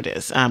 whatever it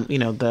is.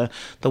 The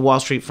Wall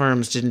Street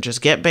firms didn't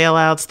just get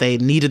bailouts. They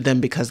needed them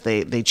because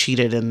they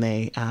cheated and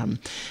they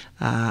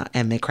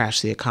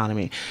crashed the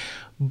economy.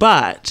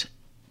 But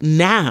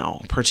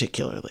now,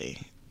 particularly,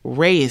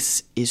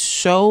 race is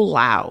so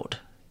loud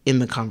in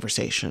the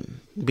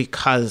conversation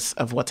because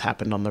of what's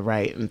happened on the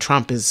right, and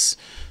Trump is,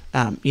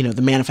 the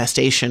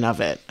manifestation of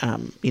it.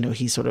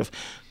 He sort of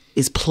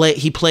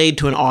he played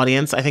to an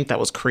audience, I think, that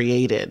was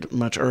created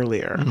much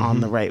earlier on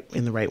the right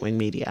in the right wing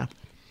media.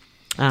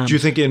 Do you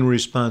think in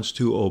response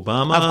to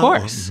Obama? Of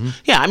course.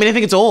 Yeah, I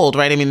think it's old,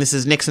 right? This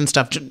is Nixon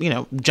stuff.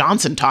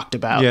 Johnson talked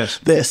about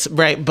this,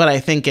 right? But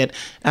I think it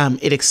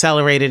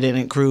accelerated and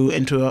it grew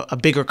into a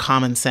bigger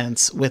common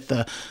sense with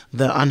the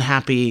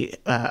unhappy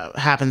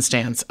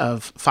happenstance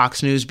of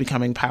Fox News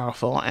becoming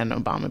powerful and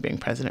Obama being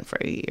president for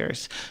 8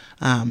 years.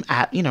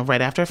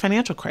 Right after a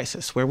financial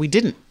crisis where we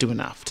didn't do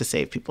enough to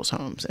save people's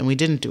homes and we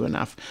didn't do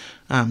enough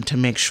to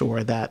make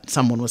sure that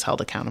someone was held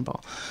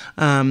accountable.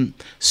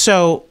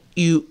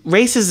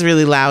 Race is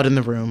really loud in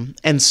the room,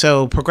 and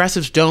so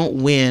progressives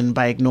don't win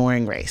by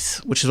ignoring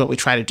race, which is what we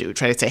try to do.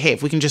 Try to say, hey,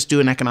 if we can just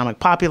do an economic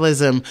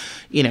populism,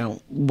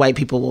 white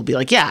people will be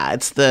like, yeah,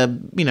 it's the,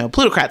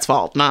 plutocrats'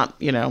 fault, not,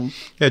 Yeah,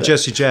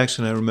 Jesse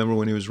Jackson, I remember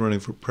when he was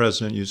running for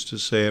president, used to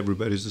say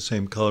everybody's the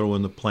same color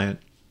when the plant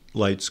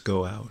lights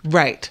go out.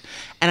 Right.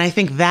 And I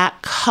think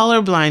that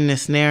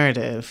colorblindness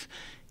narrative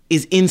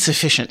is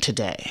insufficient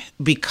today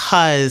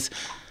because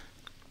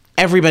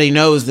everybody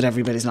knows that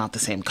everybody's not the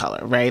same color,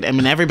 right?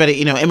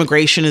 Everybody,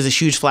 immigration is a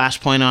huge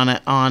flashpoint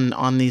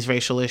on these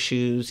racial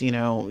issues. You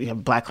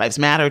have Black Lives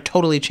Matter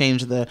totally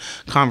changed the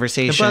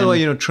conversation. And by the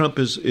way, Trump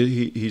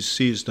he's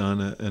seized on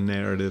a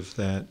narrative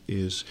that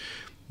is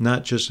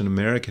not just an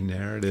American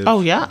narrative. Oh,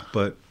 yeah.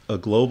 But a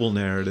global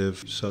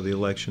narrative. So the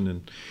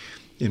election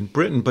in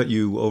Britain, but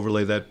you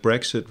overlay that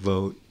Brexit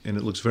vote, and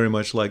it looks very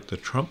much like the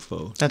Trump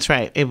vote. That's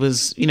right. It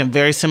was,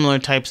 very similar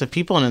types of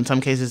people, and in some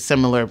cases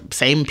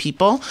same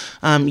people,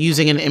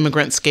 using an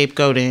immigrant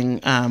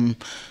scapegoating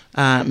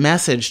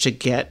message to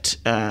get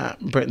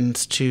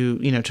Britons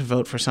to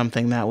vote for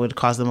something that would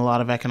cause them a lot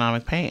of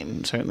economic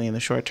pain, certainly in the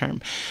short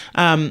term.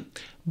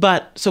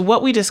 So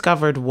what we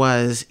discovered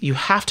was you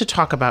have to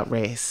talk about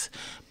race,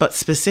 but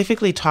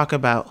specifically talk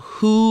about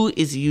who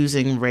is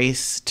using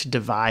race to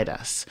divide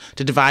us,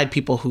 to divide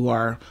people who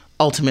are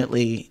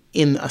ultimately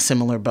in a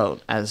similar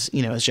boat, as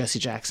Jesse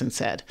Jackson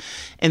said.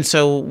 And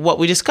so what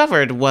we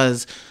discovered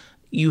was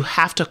you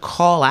have to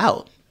call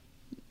out,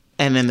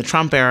 and in the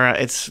Trump era,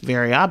 it's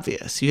very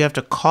obvious. You have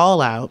to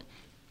call out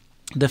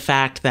the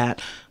fact that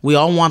we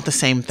all want the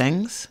same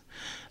things,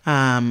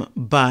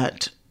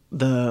 but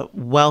the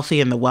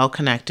wealthy and the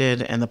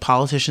well-connected and the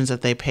politicians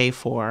that they pay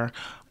for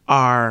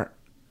are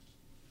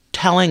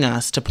telling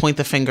us to point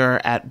the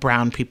finger at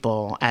brown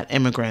people, at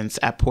immigrants,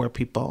 at poor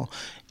people,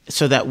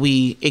 so that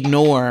we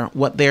ignore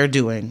what they're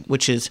doing,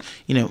 which is,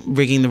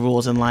 rigging the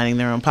rules and lining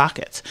their own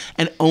pockets.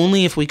 And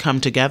only if we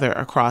come together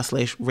across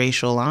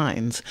racial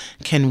lines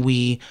can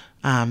we,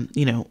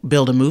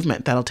 build a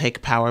movement that'll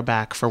take power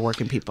back for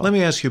working people. Let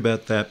me ask you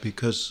about that,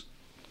 because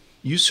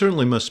you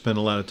certainly must spend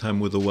a lot of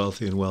time with the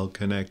wealthy and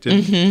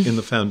well-connected in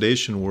the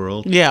foundation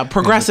world. Yeah,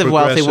 progressive,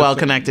 wealthy,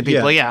 well-connected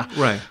people, yeah.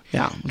 Right.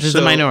 Yeah, which is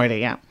the minority,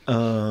 yeah.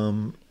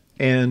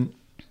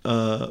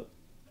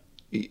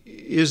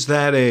 Is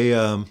at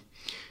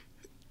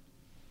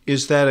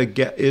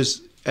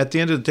the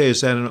end of the day,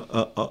 is that an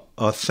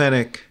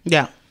authentic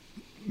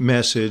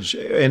message?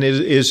 And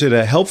is it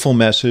a helpful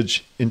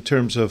message in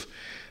terms of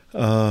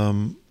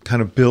kind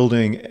of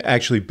building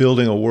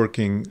a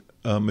working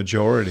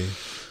majority?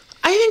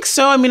 I think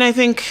so. I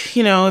think,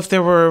 if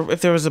there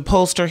was a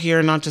pollster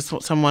here, not just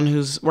someone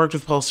who's worked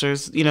with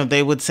pollsters,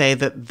 they would say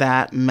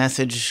that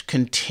message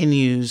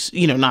continues,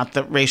 not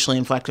the racially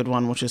inflected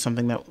one, which is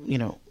something that,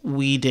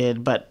 we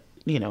did, but,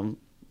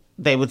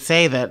 they would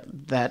say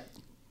that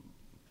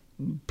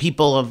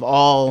people of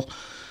all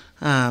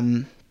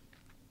kind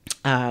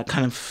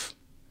of,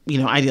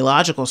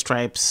 ideological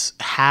stripes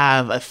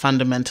have a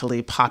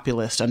fundamentally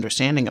populist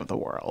understanding of the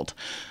world.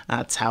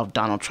 That's how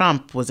Donald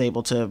Trump was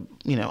able to,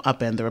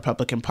 upend the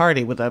Republican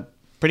Party with a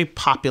pretty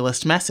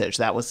populist message.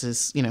 That was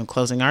his,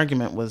 closing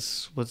argument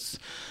was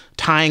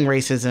tying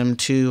racism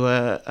to,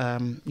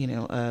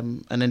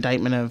 an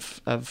indictment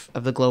of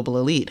the global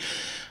elite.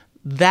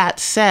 That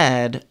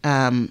said,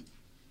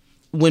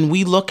 when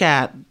we look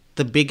at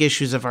the big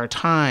issues of our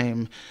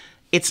time,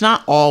 it's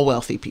not all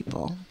wealthy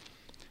people.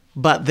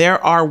 But there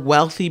are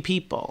wealthy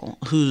people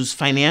whose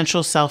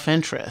financial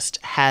self-interest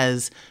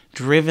has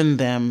driven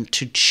them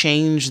to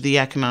change the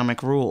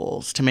economic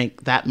rules to make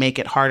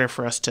it harder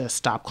for us to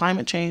stop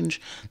climate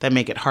change, that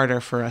make it harder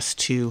for us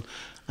to,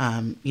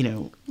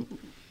 to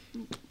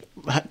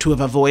have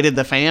avoided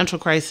the financial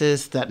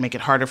crisis, that make it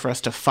harder for us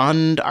to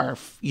fund our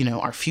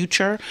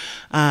future.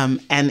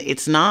 And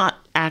it's not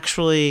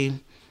actually,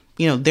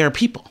 they're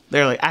people.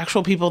 They're like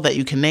actual people that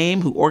you can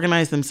name who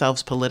organize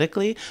themselves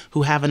politically,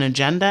 who have an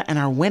agenda and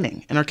are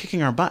winning and are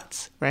kicking our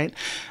butts, right?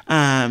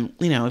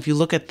 If you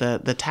look at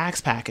the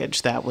tax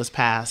package that was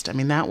passed, I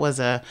mean, that was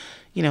a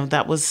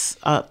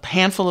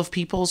handful of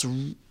people's,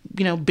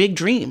 big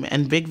dream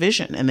and big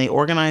vision. And they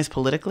organized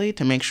politically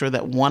to make sure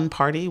that one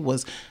party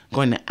was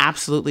going to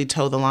absolutely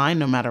toe the line,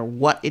 no matter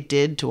what it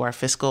did to our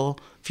fiscal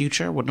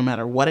future, no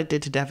matter what it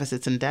did to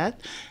deficits and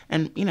debt.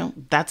 And,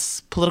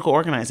 that's political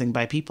organizing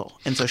by people.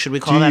 And so should we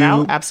call that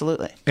out?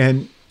 Absolutely.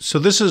 And so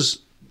this is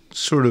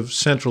sort of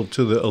central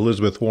to the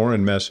Elizabeth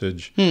Warren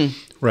message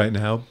right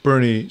now.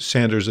 Bernie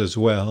Sanders as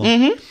well.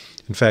 Mm-hmm.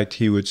 In fact,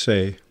 he would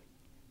say,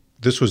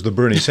 this was the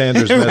Bernie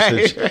Sanders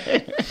message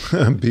right.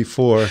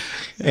 Before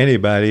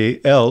anybody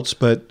else,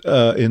 but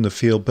in the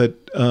field.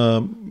 But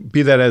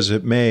be that as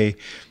it may,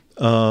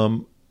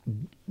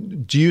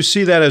 do you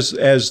see that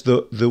as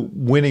the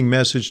winning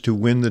message to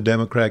win the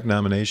Democratic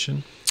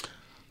nomination?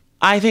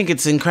 I think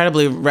it's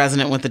incredibly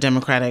resonant with the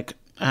Democratic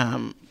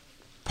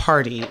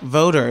Party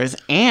voters.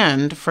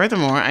 And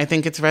furthermore, I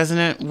think it's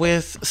resonant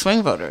with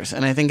swing voters.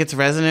 And I think it's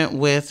resonant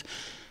with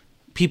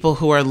people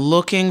who are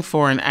looking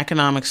for an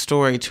economic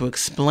story to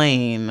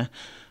explain,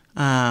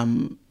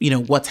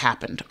 what's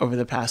happened over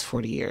the past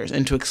 40 years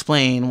and to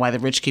explain why the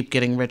rich keep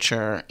getting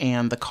richer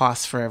and the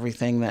costs for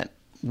everything that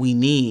we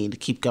need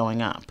keep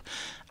going up.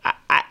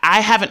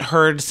 I haven't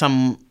heard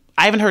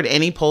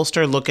any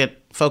pollster look at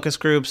focus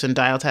groups and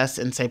dial tests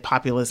and say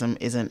populism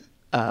isn't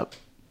a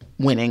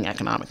winning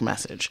economic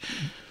message.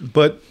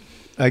 But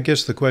I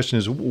guess the question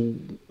is,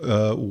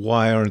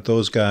 why aren't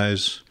those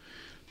guys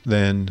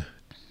then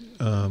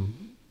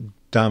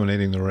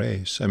dominating the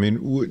race? I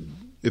mean,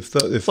 they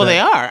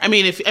are.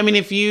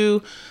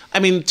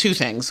 Two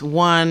things.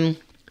 One,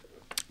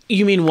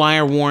 you mean why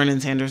are Warren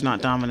and Sanders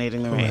not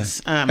dominating the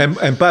race?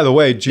 And by the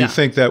way, do you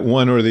think that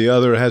one or the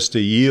other has to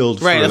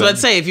yield? Right. I was about to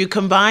say, if you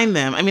combine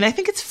them, I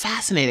think it's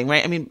fascinating,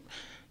 right?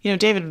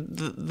 David,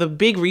 the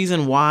big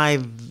reason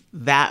why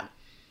that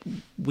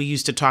we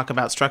used to talk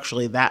about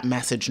structurally that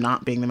message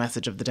not being the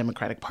message of the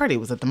Democratic Party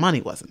was that the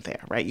money wasn't there,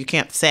 right? You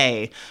can't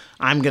say,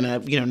 I'm going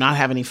to, not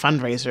have any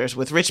fundraisers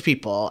with rich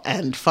people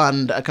and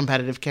fund a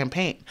competitive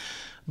campaign.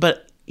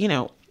 But,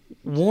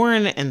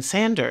 Warren and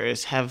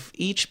Sanders have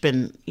each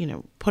been,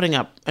 putting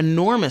up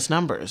enormous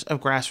numbers of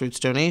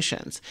grassroots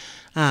donations.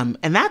 And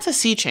that's a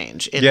sea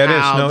change in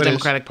how the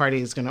Democratic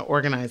Party is going to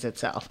organize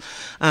itself.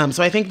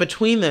 So I think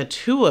between the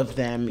two of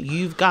them,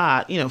 you've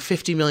got,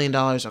 $50 million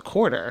a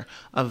quarter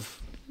of,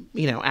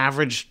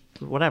 average,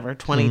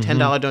 $20,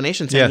 $10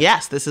 donations saying,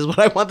 yes, this is what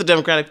I want the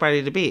Democratic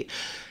Party to be.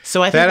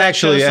 So I think that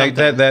shows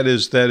something. That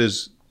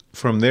is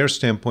from their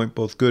standpoint,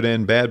 both good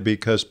and bad,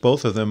 because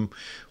both of them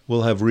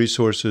will have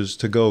resources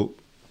to go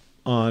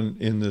on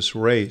in this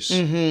race.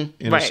 In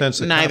a sense,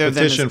 the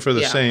competition for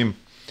the same,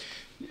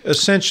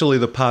 essentially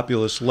the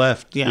populist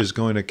left is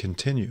going to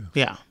continue.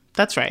 Yeah,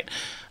 that's right.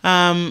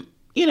 Why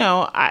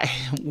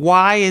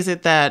is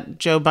it that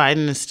Joe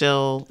Biden is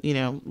still,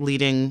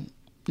 leading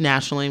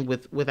nationally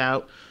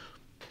without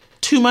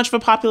too much of a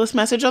populist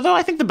message? Although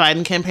I think the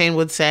Biden campaign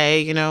would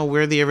say,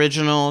 we're the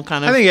original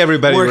kind of I think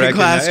everybody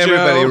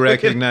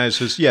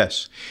recognizes,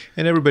 yes.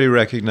 And everybody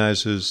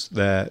recognizes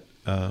that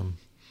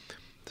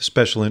the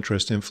special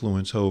interest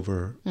influence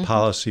over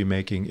policy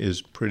making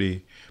is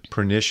pretty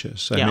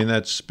pernicious. I mean,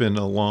 that's been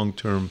a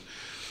long-term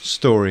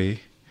story.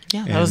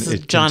 Yeah, that was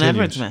John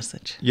Edwards'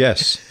 message.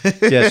 Yes,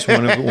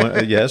 one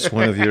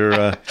of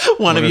your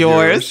one of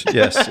yours.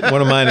 Yes,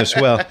 one of mine as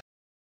well.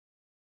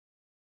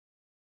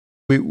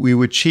 We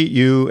would cheat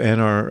you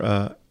and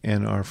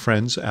our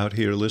friends out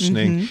here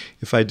listening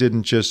if I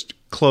didn't just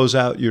close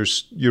out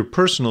your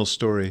personal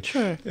story.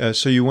 Sure.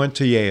 So you went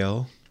to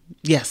Yale.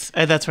 Yes,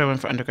 that's where I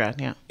went for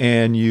undergrad. Yeah.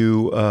 And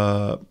you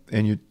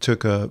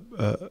took a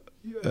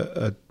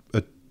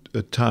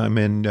time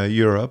in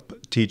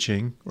Europe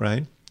teaching,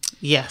 right?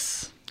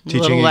 Yes. Teaching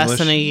a little English? Less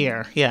than a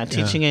year. Yeah,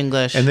 teaching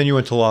English. And then you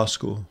went to law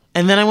school.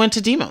 And then I went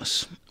to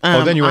Demos.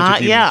 Then you went to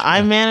Demos. Yeah,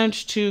 I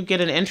managed to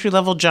get an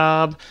entry-level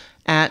job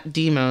at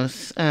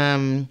Demos.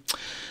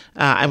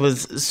 I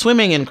was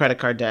swimming in credit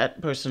card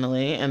debt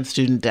personally and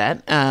student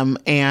debt.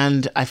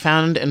 And I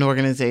found an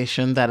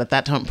organization that at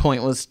that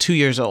point was 2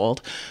 years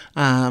old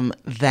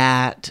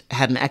that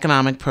had an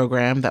economic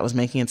program that was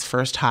making its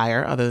first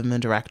hire other than the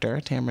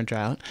director, Tamara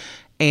Drought.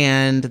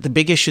 And the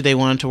big issue they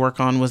wanted to work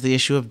on was the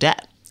issue of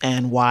debt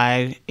and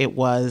why it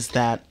was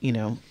that,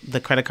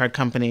 the credit card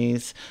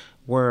companies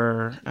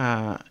were,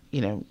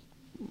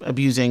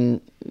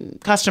 abusing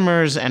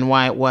customers and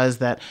why it was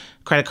that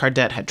credit card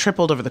debt had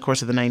tripled over the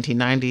course of the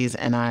 1990s.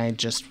 And I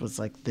just was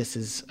like, this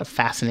is a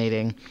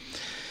fascinating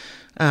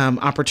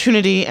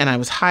opportunity. And I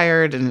was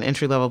hired in an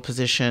entry-level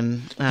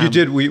position. You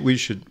did. We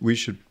should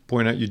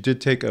point out you did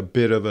take a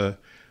bit of a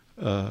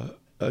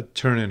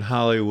turn in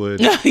Hollywood.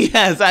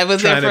 Yes, I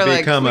was trying there for to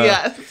become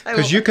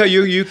Because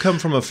you come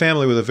from a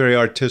family with a very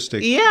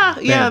artistic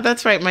bent.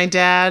 That's right. My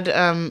dad,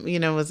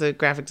 was a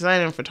graphic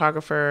designer and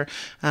photographer.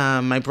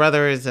 My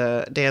brother is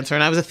a dancer,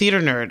 and I was a theater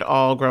nerd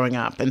all growing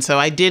up. And so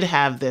I did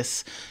have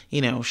this,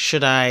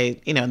 should I,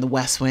 and The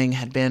West Wing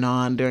had been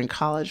on during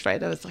college,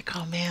 right? I was like,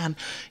 oh man,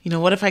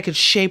 what if I could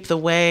shape the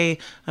way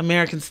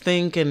Americans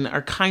think and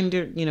are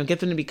kinder, get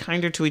them to be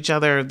kinder to each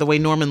other the way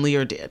Norman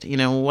Lear did?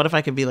 What if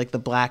I could be like the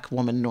black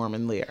woman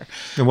Norman Lear?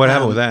 And what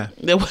happened with that?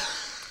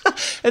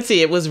 Let's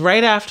see. It was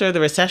right after the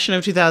recession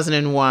of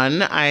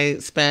 2001. I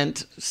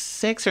spent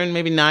 6 or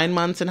maybe 9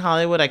 months in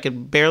Hollywood. I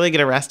could barely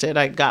get arrested.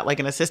 I got like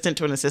an assistant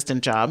to an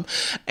assistant job,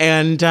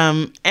 and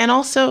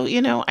also,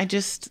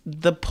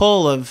 the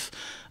pull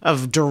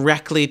of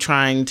directly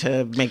trying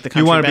to make the country better.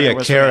 You want to be a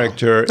was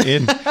character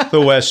in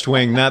The West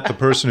Wing, not the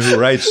person who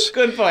writes.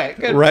 Good point.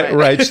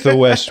 Writes The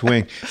West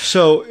Wing.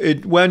 So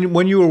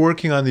when you were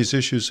working on these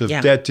issues of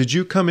debt, did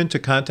you come into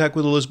contact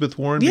with Elizabeth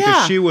Warren?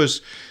 Because she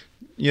was.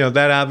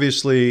 That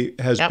obviously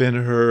has been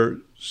her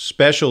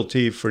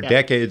specialty for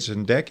decades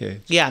and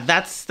decades. Yeah,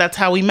 that's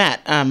how we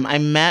met. I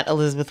met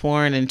Elizabeth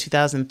Warren in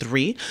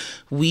 2003.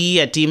 We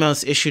at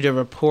Demos issued a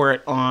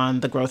report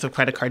on the growth of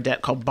credit card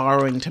debt called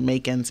Borrowing to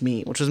Make Ends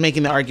Meet, which was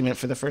making the argument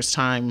for the first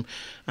time,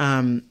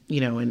 in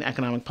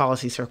economic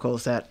policy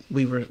circles that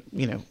we were,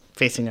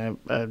 facing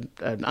an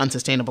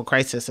unsustainable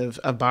crisis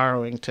of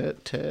borrowing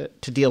to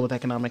deal with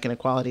economic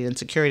inequality and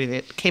insecurity.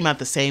 It came out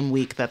the same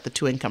week that the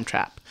two-income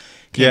trap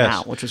came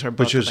out, which was her book.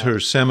 Which is her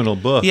seminal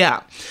book.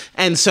 Yeah.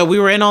 And so we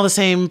were in all the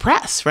same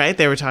press, right?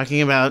 They were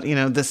talking about,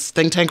 this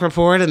think tank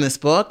report and this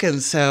book.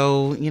 And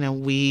so,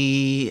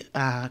 we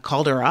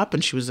called her up,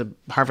 and she was a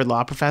Harvard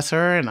law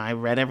professor, and I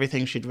read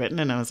everything she'd written,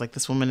 and I was like,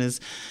 this woman is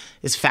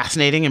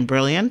fascinating and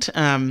brilliant.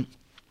 The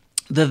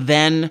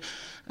then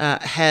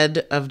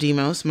head of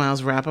Demos,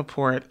 Miles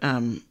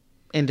Rappaport,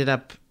 ended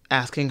up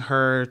asking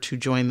her to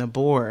join the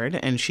board,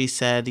 and she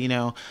said,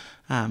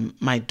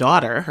 my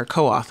daughter, her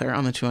co-author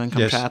on the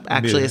two-income trap,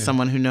 actually is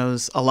someone who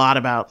knows a lot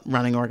about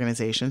running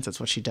organizations.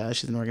 That's what she does.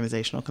 She's an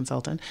organizational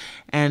consultant,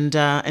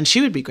 and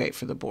she would be great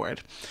for the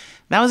board.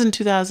 That was in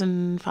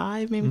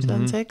 2005, maybe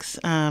 2006,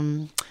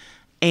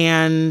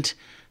 and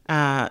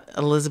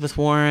Elizabeth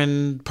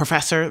Warren,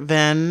 professor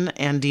then,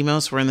 and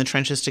Demos were in the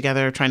trenches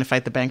together trying to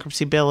fight the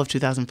bankruptcy bill of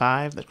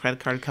 2005 that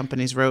credit card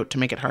companies wrote to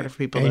make it harder for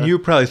people. And you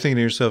were probably thinking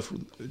to yourself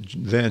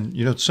then,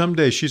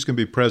 someday she's going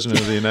to be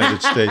president of the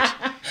United States.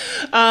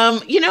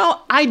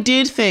 I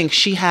did think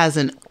she has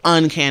an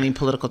uncanny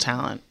political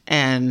talent,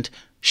 and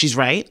she's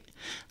right.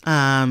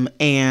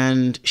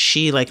 And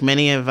she, like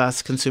many of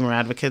us consumer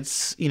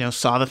advocates,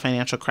 saw the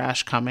financial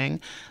crash coming.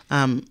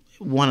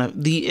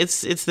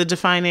 It's the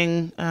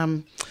defining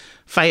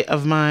fight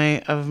of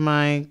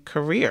my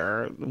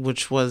career,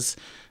 which was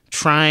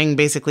trying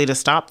basically to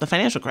stop the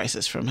financial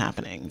crisis from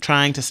happening,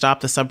 trying to stop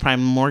the subprime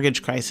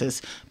mortgage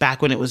crisis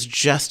back when it was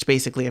just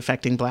basically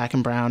affecting Black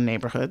and brown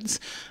neighborhoods.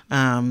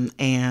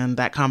 And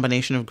that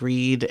combination of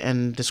greed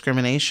and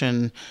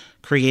discrimination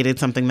created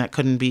something that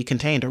couldn't be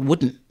contained or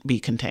wouldn't be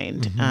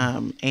contained.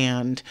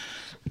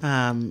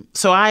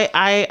 So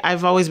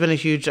I've always been a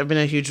huge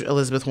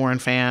Elizabeth Warren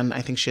fan.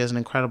 I think she has an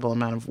incredible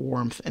amount of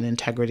warmth and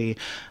integrity.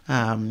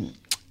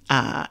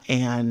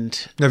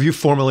 And have you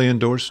formally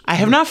endorsed? I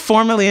have not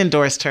formally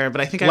endorsed her, but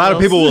I think a lot of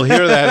people will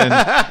hear that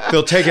and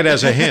they'll take it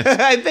as a hint.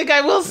 I think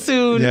I will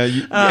soon.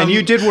 Yeah, and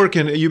you did work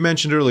you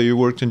mentioned earlier, you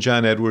worked in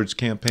John Edwards'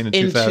 campaign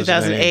in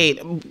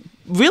 2008.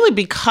 Really,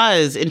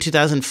 because in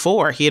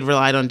 2004, he had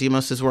relied on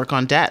Demos's work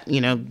on debt.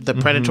 The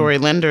predatory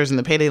lenders and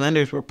the payday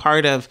lenders were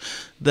part of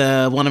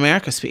the One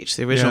America speech,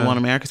 the original One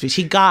America speech.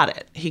 He got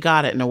it. He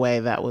got it in a way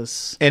that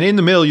was... And in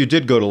the middle, you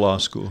did go to law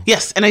school.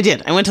 Yes, and I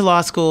did. I went to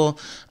law school.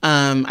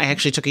 I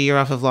actually took a year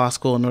off of law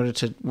school in order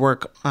to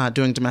work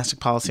doing domestic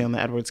policy on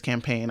the Edwards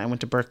campaign. I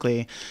went to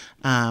Berkeley.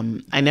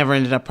 I never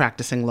ended up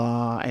practicing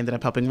law. I ended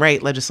up helping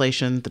write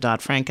legislation, the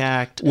Dodd-Frank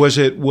Act. Was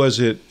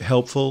it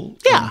helpful?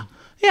 Yeah.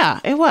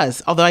 Yeah, it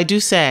was. Although I do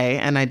say,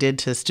 and I did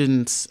to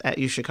students at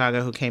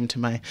UChicago who came to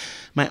my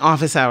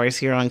office hours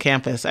here on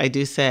campus, I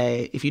do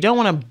say, if you don't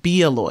want to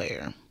be a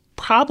lawyer,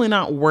 probably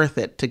not worth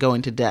it to go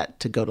into debt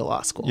to go to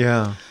law school.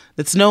 Yeah.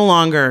 It's no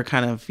longer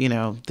kind of,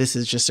 this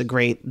is just a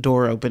great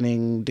door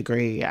opening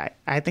degree.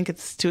 I think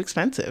it's too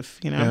expensive.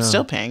 I'm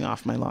still paying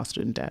off my law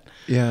student debt.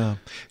 Yeah.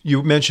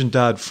 You mentioned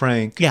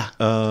Dodd-Frank. Yeah.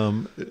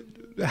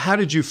 How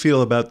did you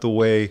feel about the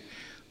way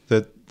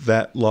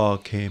that law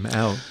came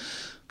out?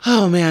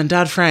 Oh, man,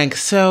 Dodd-Frank.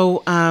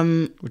 So...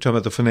 we're talking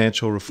about the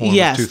financial reform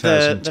of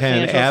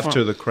 2010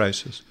 after the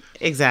crisis.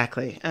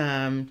 Exactly.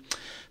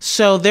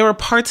 So there were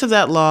parts of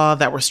that law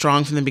that were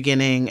strong from the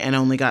beginning and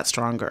only got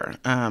stronger.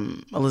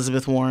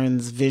 Elizabeth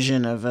Warren's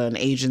vision of an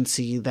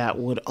agency that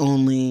would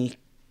only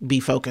be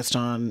focused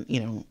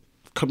on,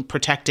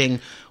 protecting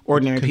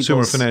ordinary people.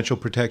 Consumer Financial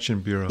Protection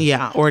Bureau.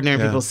 Yeah,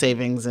 ordinary people's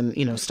savings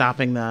and,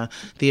 stopping the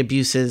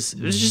abuses.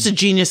 It was just a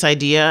genius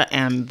idea,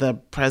 and the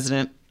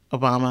president...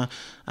 Obama,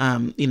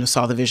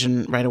 saw the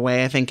vision right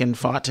away, I think, and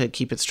fought to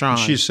keep it strong.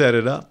 She set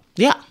it up.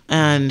 Yeah,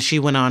 and she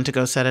went on to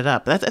go set it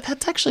up.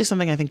 That's actually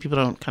something I think people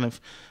don't kind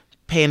of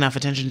pay enough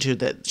attention to,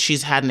 that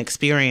she's had an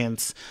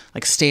experience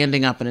like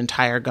standing up an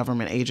entire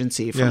government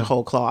agency from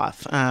whole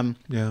cloth.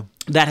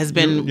 That has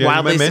been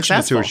wildly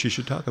successful. It to her. She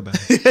should talk about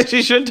it.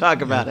 She should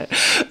talk about it.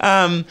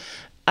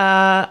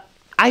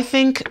 I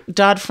think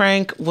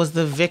Dodd-Frank was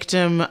the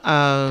victim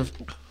of.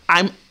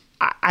 I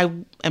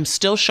am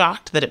still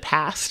shocked that it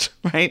passed.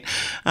 Right,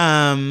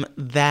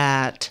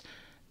 that.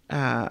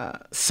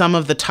 Some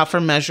of the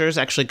tougher measures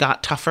actually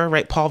got tougher,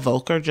 right? Paul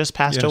Volcker just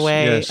passed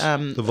away. Yes,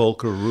 the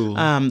Volcker rule.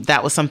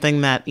 That was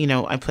something that,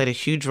 I played a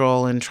huge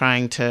role in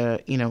trying to,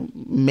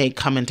 make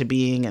come into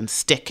being and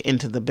stick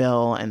into the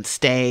bill and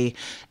stay.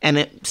 And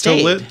it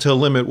stayed. To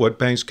limit what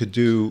banks could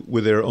do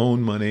with their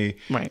own money,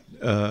 right?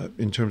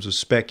 In terms of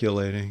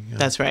speculating.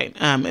 That's right.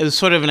 It was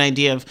sort of an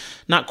idea of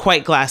not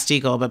quite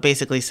Glass-Steagall, but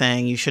basically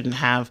saying you shouldn't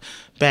have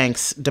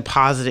banks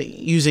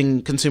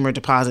using consumer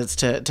deposits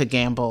to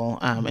gamble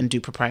and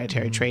do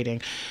proprietary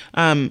trading.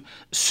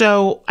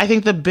 So I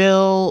think the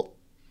bill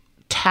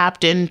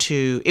tapped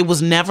into, it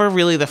was never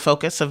really the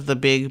focus of the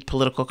big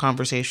political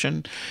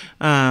conversation.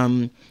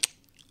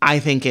 I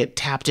think it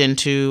tapped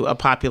into a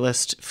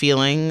populist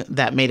feeling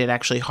that made it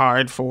actually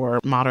hard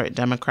for moderate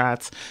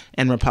Democrats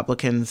and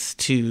Republicans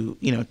to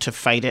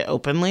fight it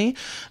openly.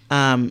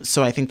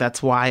 So I think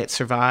that's why it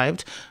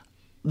survived.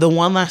 The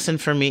one lesson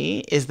for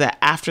me is that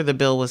after the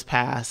bill was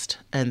passed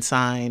and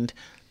signed,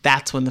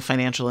 that's when the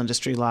financial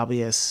industry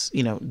lobbyists,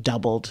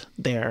 doubled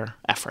their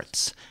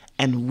efforts.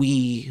 And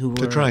we who were...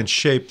 To try and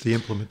shape the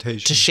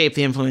implementation. To shape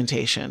the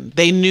implementation.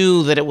 They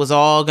knew that it was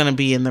all going to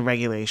be in the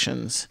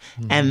regulations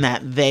and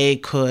that they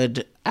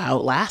could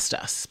outlast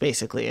us,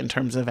 basically, in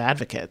terms of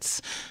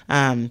advocates.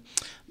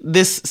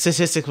 This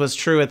statistic was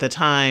true at the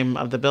time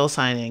of the bill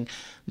signing.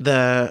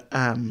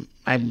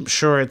 I'm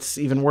sure it's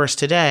even worse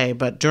today,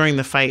 but during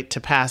the fight to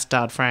pass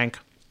Dodd-Frank,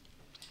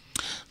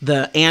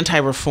 the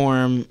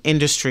anti-reform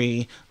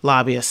industry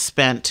lobbyists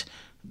spent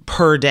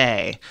per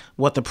day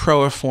what the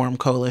pro-reform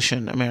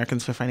coalition,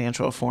 Americans for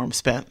Financial Reform,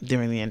 spent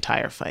during the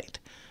entire fight.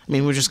 I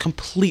mean, we're just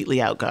completely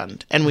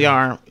outgunned, and we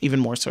are even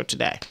more so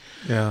today.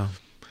 Yeah.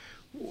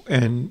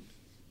 And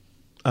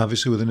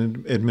obviously with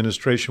an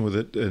administration with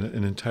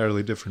an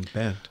entirely different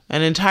bent.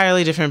 An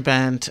entirely different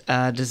bent,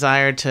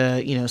 desire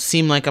to,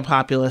 seem like a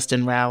populist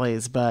in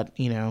rallies, but,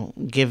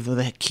 give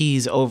the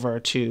keys over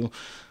to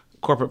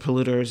corporate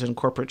polluters and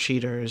corporate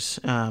cheaters,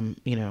 in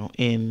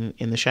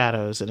the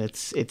shadows. And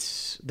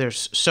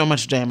there's so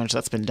much damage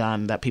that's been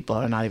done that people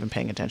are not even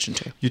paying attention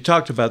to. You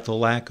talked about the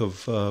lack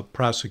of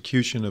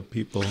prosecution of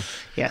people.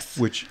 Yes.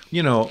 Which,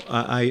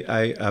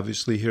 I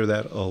obviously hear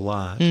that a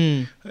lot.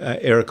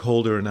 Eric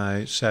Holder and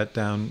I sat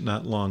down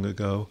not long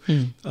ago.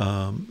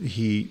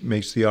 He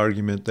makes the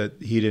argument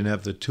that he didn't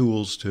have the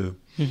tools to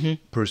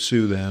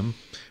pursue them.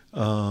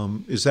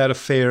 Is that a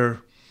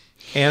fair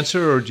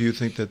answer, or do you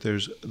think that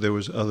there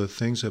was other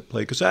things at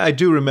play? Because I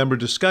do remember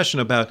discussion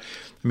about,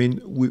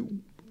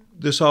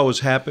 this all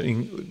was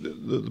happening.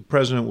 The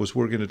president was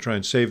working to try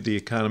and save the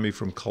economy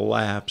from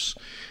collapse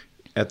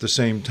at the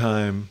same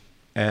time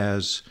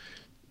as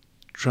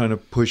trying to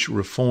push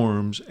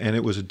reforms, and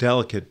it was a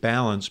delicate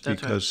balance.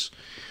 That's because,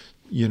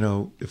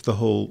 right. If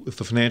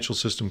the financial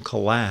system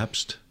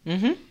collapsed,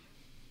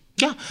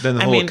 yeah, then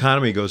the whole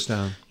economy goes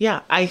down.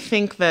 Yeah, I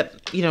think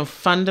that,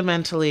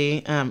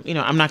 fundamentally, I'm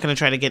not going to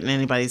try to get in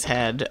anybody's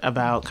head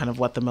about kind of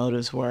what the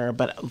motives were,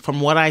 but from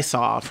what I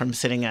saw from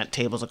sitting at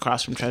tables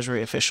across from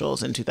Treasury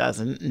officials in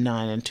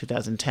 2009 and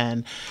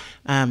 2010,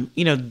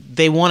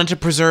 they wanted to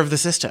preserve the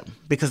system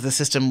because the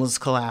system was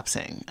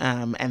collapsing,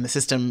 and the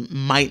system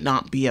might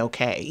not be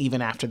okay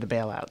even after the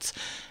bailouts.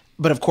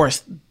 But of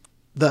course,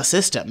 the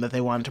system that they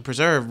wanted to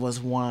preserve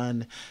was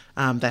one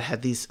that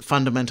had these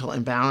fundamental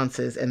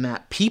imbalances, and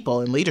that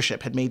people in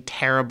leadership had made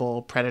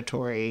terrible,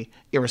 predatory,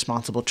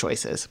 irresponsible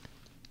choices.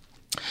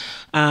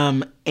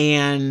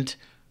 And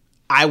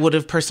I would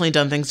have personally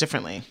done things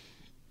differently.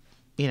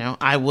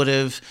 I would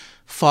have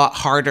fought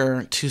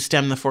harder to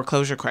stem the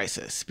foreclosure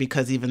crisis,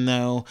 because even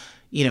though,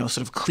 sort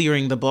of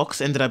clearing the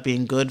books ended up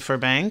being good for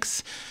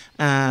banks,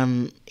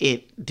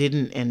 it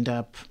didn't end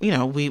up,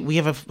 we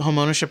have a home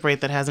ownership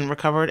rate that hasn't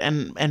recovered,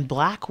 and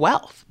black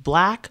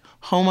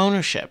home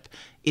ownership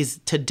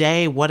is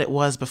today what it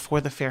was before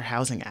the Fair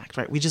Housing Act,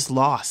 right? We just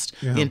lost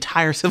the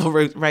entire civil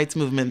rights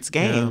movement's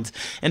gains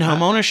in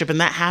home ownership, and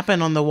that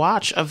happened on the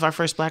watch of our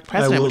first black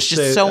president, which is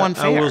just so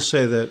unfair. I will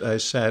say that I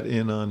sat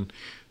in on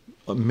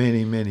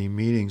many, many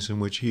meetings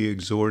in which he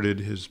exhorted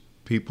his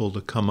people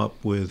to come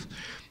up with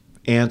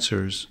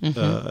answers,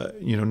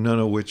 none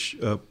of which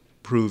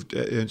proved,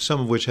 and some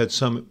of which had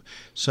some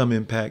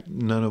impact,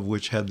 none of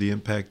which had the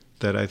impact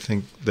that I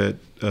think that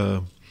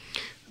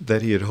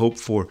he had hoped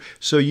for.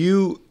 So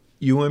you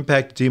went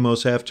back to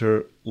Demos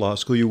after law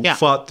school. You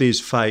fought these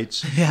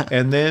fights,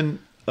 and then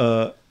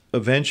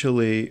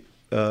eventually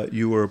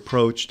you were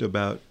approached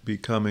about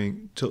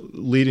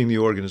leading the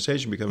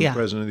organization, becoming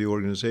president of the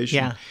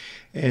organization.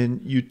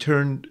 and you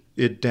turned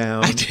it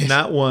down,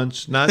 not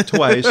once, not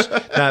twice,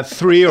 not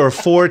 3 or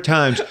 4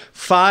 times,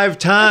 5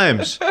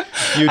 times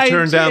you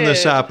turned down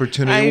this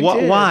opportunity.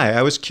 Why?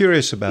 I was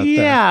curious about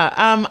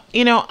that.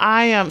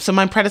 Yeah. So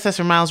my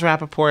predecessor, Miles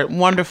Rappaport,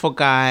 wonderful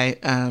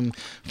guy,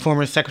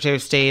 former Secretary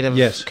of State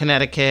of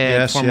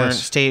Connecticut, former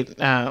state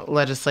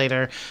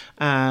legislator,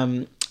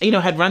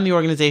 had run the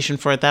organization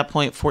for, at that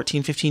point,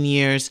 14, 15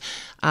 years.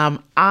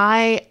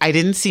 I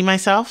didn't see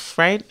myself,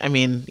 right? I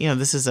mean,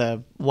 this is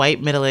a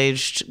white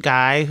middle-aged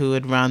guy who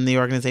had run the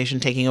organization,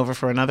 taking over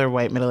for another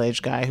white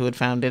middle-aged guy who had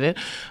founded it.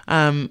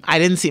 I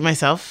didn't see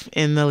myself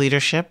in the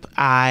leadership.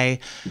 I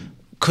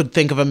could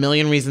think of a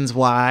million reasons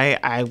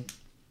why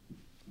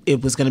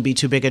it was going to be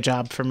too big a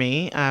job for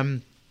me.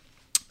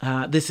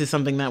 This is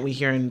something that we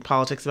hear in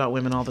politics about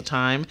women all the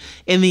time.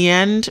 In the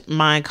end,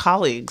 my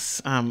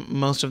colleagues,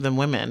 most of them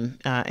women,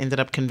 ended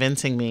up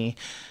convincing me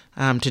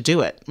to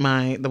do it.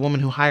 The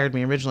woman who hired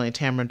me originally,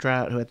 Tamara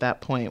Drought, who at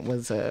that point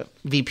was a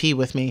VP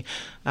with me,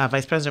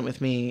 vice president with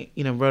me,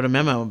 wrote a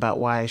memo about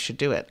why I should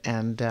do it.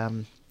 And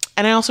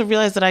I also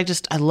realized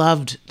that I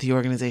loved the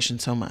organization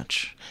so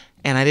much,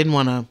 and I didn't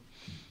want to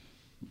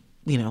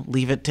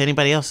leave it to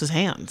anybody else's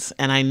hands.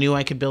 And I knew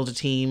I could build a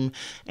team.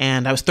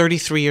 And I was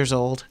 33 years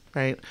old,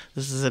 right?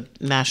 This is a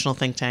national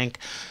think tank.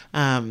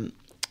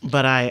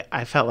 But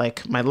I felt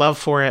like my love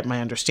for it,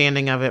 my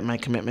understanding of it, my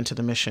commitment to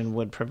the mission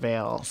would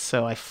prevail.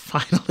 So I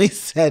finally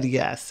said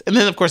yes. And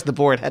then, of course, the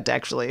board had to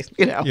actually,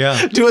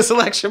 do a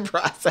selection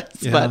process.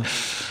 Yeah. But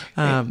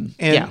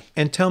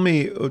and tell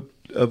me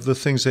of the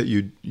things that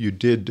you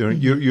did during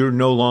you're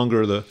no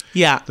longer the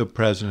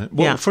president.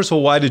 Well, first of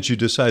all, why did you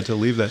decide to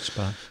leave that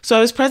spot? So I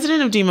was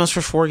president of Demos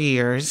for 4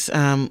 years.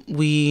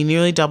 We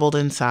nearly doubled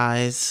in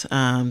size.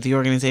 The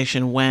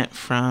organization went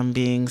from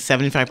being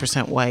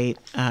 75% white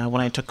when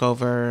I took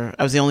over.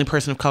 I was the only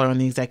person of color on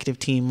the executive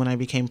team when I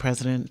became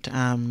president,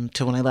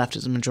 to when I left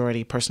as a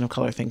majority person of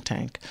color think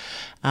tank,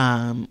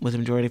 with a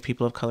majority of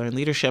people of color in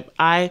leadership.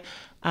 We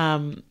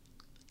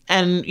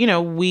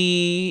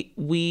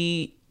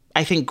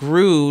I think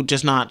grew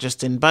not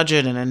just in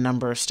budget and in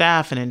number of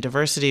staff and in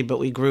diversity, but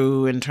we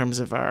grew in terms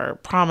of our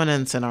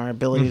prominence and our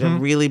ability to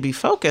really be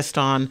focused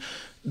on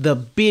the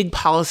big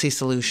policy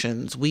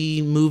solutions.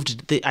 We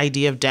moved the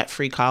idea of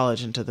debt-free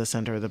college into the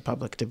center of the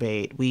public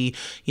debate. We,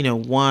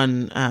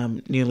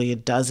 won nearly a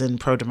dozen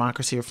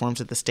pro-democracy reforms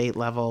at the state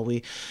level.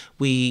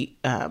 We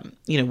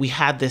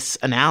had this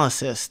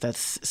analysis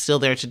that's still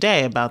there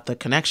today about the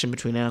connection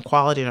between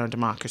inequality in our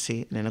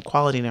democracy and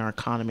inequality in our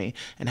economy,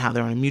 and how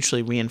they're on a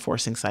mutually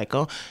reinforcing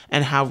cycle,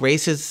 and how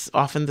race is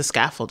often the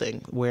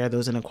scaffolding where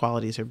those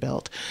inequalities are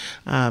built.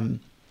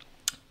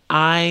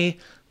 I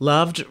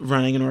loved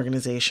running an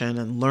organization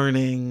and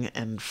learning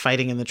and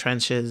fighting in the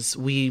trenches.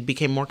 We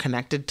became more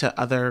connected to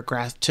other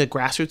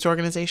grassroots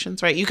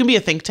organizations, right? You can be a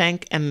think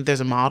tank, and there's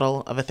a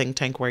model of a think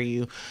tank where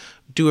you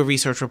do a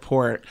research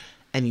report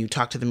and you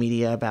talk to the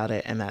media about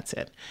it, and that's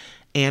it.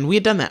 And we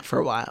had done that for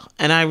a while.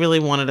 And I really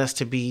wanted us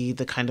to be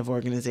the kind of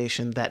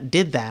organization that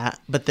did that,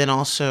 but then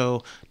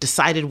also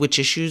decided which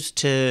issues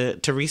to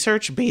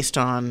research based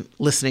on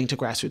listening to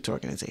grassroots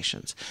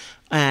organizations,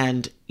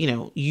 and,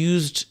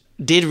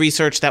 did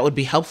research that would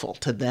be helpful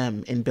to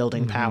them in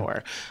building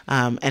power,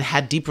 and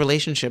had deep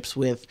relationships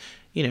with,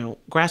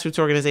 grassroots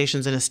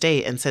organizations in a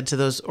state, and said to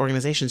those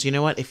organizations, you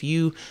know what, if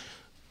you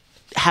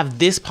have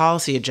this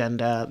policy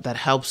agenda that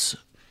helps,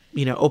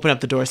 open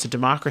up the doors to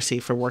democracy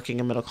for working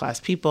and middle class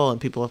people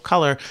and people of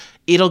color,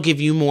 it'll give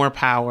you more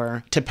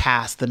power to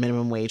pass the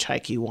minimum wage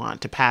hike you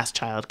want, to pass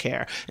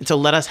childcare. And so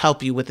let us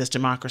help you with this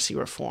democracy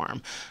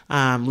reform.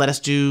 Let us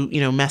do,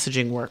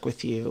 messaging work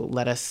with you.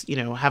 Let us,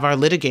 have our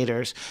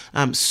litigators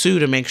sue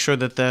to make sure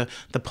that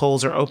the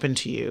polls are open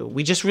to you.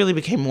 We just really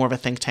became more of a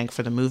think tank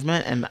for the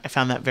movement, and I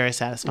found that very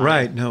satisfying.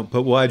 Right. No,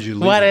 but why'd you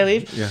leave? Why'd I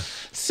leave? Yeah.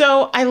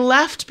 So I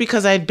left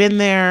because I'd been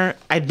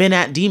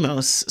at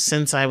Demos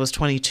since I was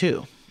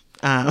 22.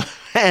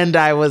 And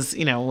I was,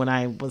 when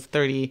I was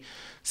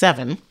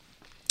 37,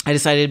 I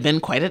decided it had been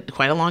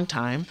quite a long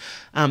time.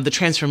 The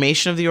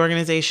transformation of the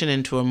organization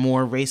into a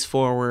more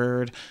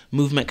race-forward,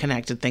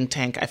 movement-connected think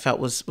tank, I felt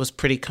was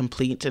pretty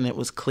complete, and it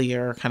was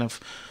clear kind of,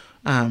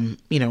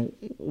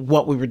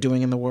 what we were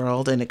doing in the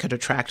world, and it could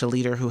attract a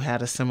leader who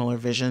had a similar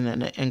vision,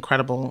 and an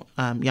incredible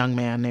young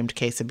man named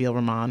K. Sabeel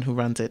Rahman, who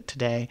runs it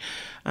today.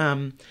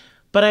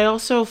 But I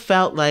also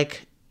felt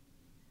like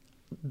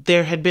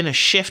there had been a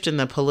shift in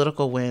the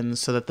political winds,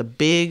 so that the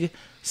big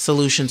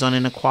solutions on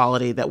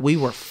inequality that we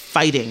were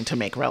fighting to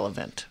make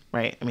relevant,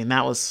 right? I mean,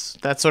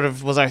 that sort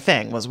of was our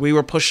thing, was we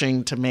were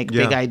pushing to make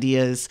big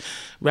ideas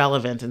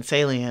relevant and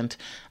salient.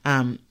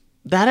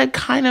 That had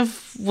kind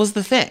of was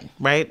the thing,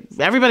 right?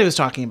 Everybody was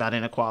talking about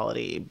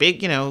inequality.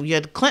 Big, you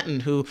had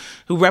Clinton, who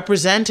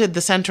represented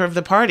the center of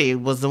the party,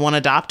 was the one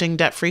adopting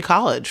debt-free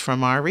college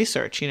from our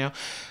research,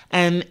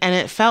 And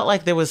it felt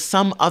like there was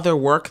some other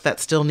work that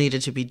still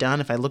needed to be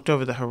done. If I looked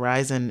over the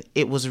horizon,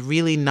 it was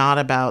really not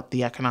about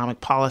the economic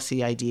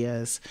policy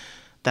ideas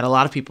that a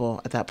lot of people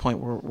at that point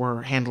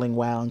were handling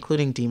well,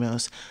 including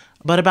Demos.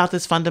 but about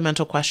this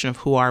fundamental question of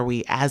who are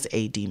we as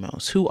a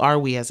demos? Who are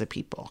we as a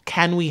people?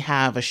 Can we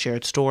have a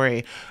shared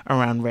story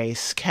around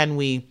race? Can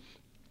we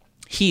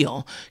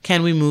heal?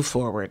 Can we move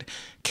forward?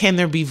 Can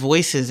there be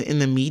voices in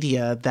the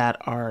media that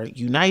are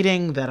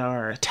uniting, that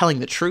are telling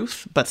the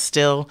truth, but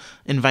still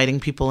inviting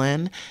people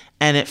in?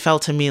 And it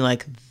felt to me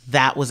like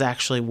that was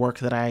actually work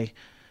that I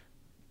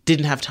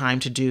didn't have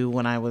time to do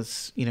when I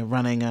was,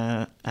 running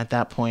at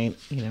that point,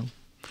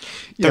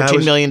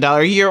 $13 million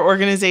a year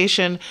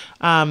organization.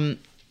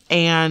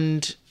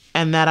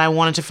 And that I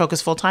wanted to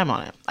focus full time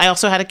on it. I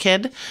also had a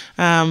kid,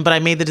 but I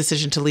made the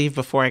decision to leave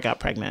before I got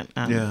pregnant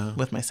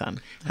with my son.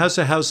 How's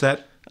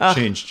that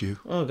changed you?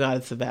 Oh God,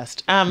 it's the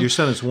best. Your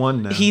son is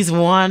 1 now. He's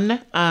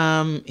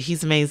 1.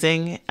 He's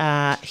amazing.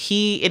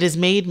 It has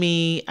made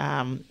me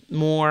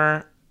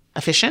more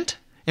efficient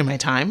in my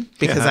time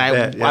because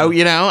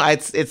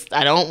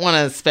I don't want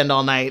to spend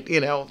all night,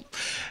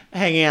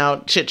 hanging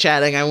out, chit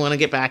chatting. I want to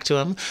get back to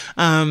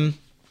him.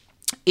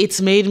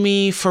 It's made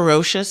me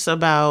ferocious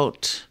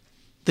about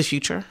the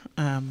future.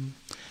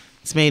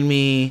 It's made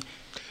me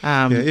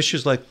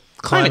issues like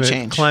climate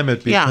change.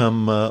 Climate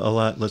become a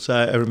lot less.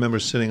 I remember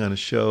sitting on a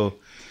show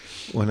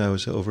when I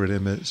was over at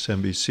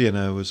MSNBC, and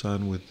I was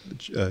on with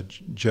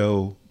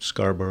Joe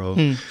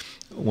Scarborough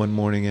one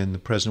morning, and the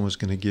president was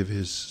going to give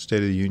his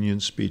State of the Union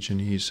speech, and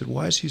he said,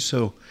 "Why is he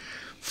so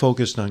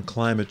focused on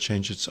climate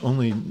change? It's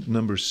only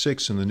number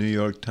 6 in the New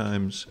York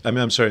Times.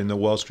 In the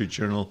Wall Street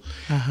Journal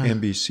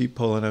NBC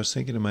poll." And I was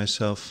thinking to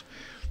myself,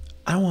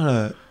 I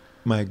want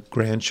my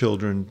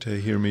grandchildren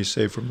to hear me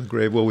say from the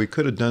grave, well, we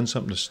could have done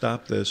something to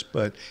stop this,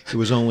 but it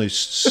was only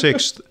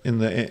 6th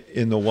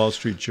in the Wall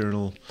Street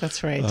Journal.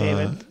 That's right,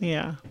 David.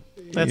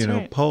 That's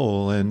right.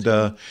 Poll. And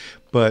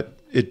but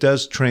it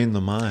does train the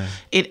mind.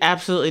 It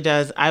absolutely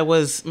does.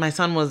 My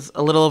son was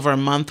a little over a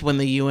month when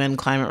the UN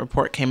climate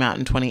report came out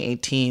in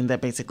 2018 that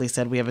basically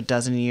said we have a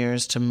dozen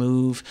years to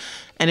move.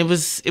 And it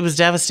was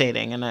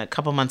devastating. And a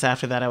couple months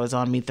after that, I was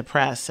on Meet the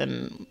Press,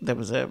 and there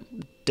was a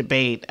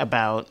debate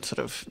about sort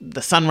of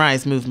the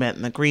Sunrise Movement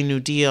and the Green New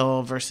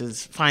Deal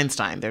versus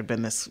Feinstein. There'd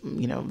been this,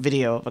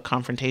 video of a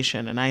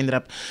confrontation. And I ended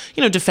up,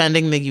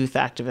 defending the youth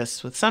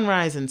activists with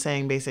Sunrise and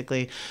saying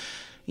basically,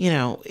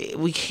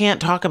 we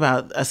can't talk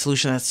about a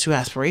solution that's too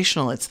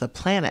aspirational. It's the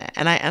planet.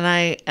 And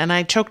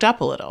I choked up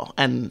a little.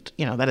 And,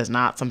 that is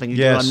not something you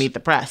do on Meet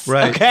the Press.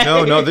 Right. Okay?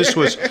 No, this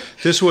was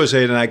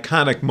an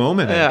iconic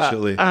moment,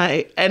 actually.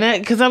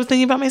 Because I was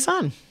thinking about my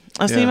son.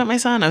 I was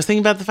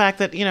thinking about the fact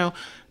that,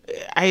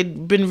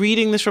 I'd been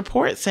reading this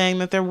report saying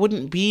that there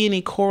wouldn't be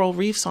any coral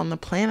reefs on the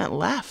planet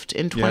left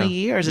in 20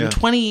 years. And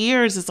 20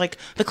 years is like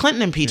the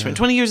Clinton impeachment.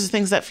 20 years is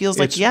things that feels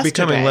like yesterday. It's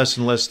becoming less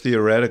and less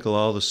theoretical.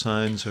 All the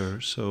signs are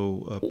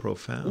so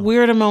profound.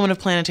 We're at a moment of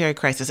planetary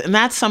crisis. And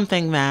that's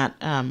something that,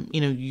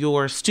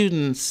 your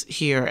students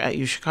here at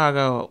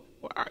UChicago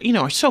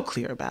are so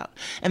clear about.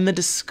 And the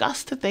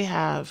disgust that they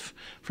have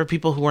for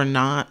people who are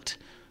not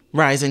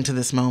rising to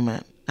this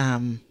moment,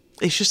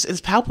 it's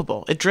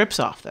palpable. It drips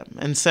off them.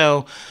 And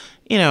so,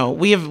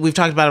 we've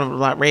talked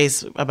about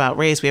race.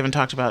 We haven't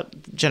talked about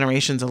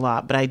generations a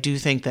lot, but I do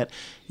think that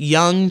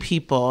young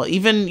people,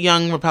 even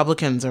young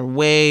Republicans, are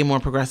way more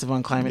progressive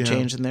on climate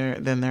change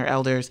than their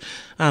elders.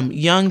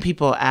 Young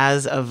people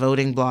as a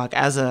voting bloc,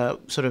 as a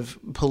sort of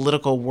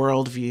political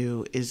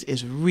worldview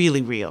is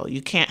really real.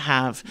 You can't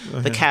have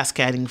the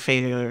cascading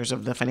failures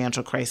of the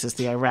financial crisis,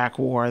 the Iraq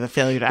War, the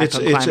failure to act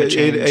on climate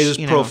change. It is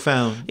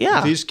profound.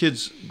 Yeah. These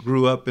kids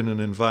grew up in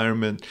an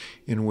environment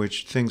in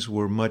which things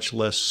were much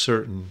less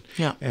certain.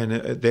 Yeah. And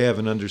they have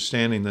an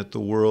understanding that the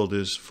world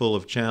is full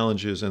of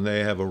challenges and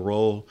they have a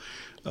role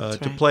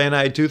to play. And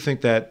I do think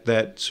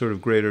that sort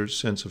of greater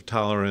sense of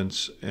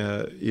tolerance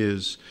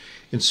is,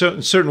 in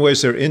certain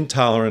ways, they're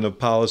intolerant of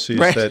policies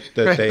that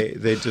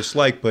they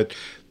dislike, but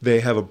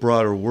they have a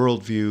broader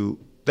worldview.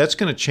 That's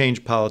going to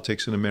change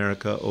politics in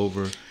America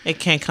over. It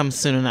can't come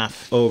soon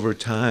enough. Over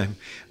time.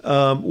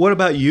 What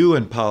about you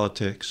in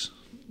politics?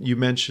 You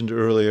mentioned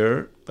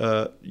earlier,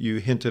 you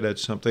hinted at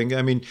something.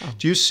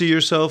 Do you see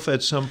yourself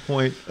at some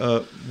point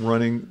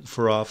running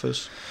for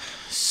office?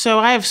 So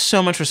I have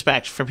so much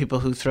respect for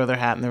people who throw their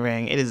hat in the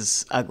ring. It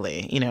is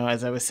ugly.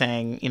 As I was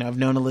saying, I've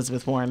known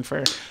Elizabeth Warren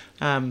for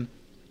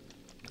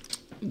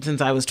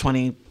since I was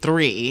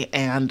 23,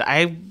 and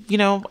I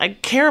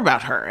care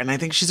about her, and I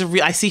think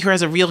I see her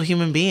as a real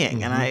human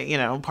being,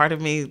 and part of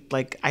me,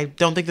 I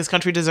don't think this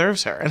country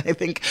deserves her, and I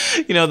think,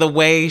 the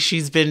way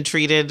she's been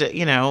treated,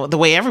 the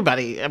way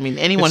everybody,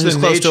 anyone who's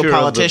close to a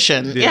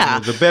politician,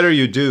 the better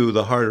you do,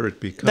 the harder it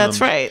becomes. That's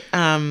right.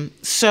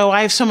 So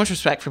I have so much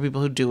respect for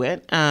people who do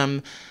it.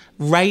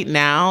 Right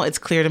now, it's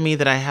clear to me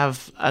that I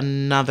have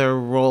another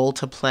role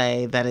to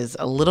play that is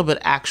a little bit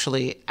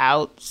actually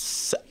out.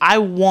 I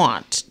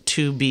want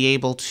to be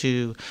able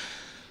to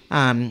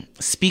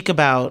speak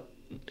about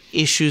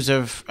issues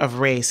of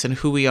race and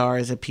who we are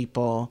as a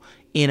people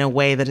in a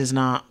way that is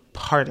not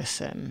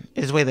partisan,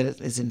 is a way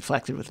that is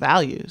inflected with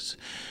values,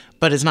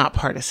 but is not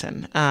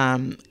partisan.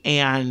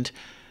 And,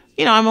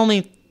 I'm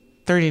only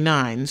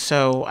 39,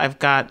 so I've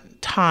got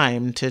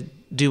time to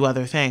do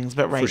other things.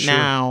 But right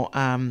now,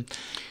 I'm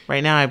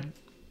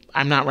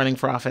not running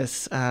for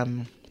office.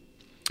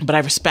 But I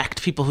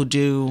respect people who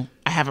do.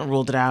 I haven't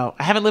ruled it out.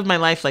 I haven't lived my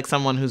life like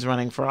someone who's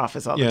running for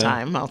office all the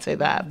time. I'll say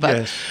that.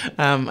 But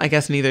I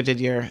guess neither did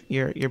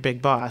your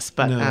big boss.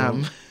 But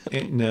no,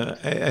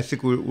 I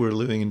think we're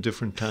living in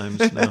different times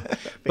now.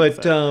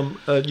 But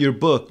your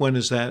book, when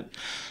is that?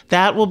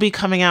 That will be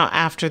coming out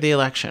after the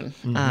election.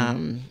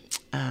 And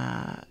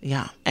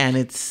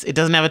it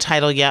doesn't have a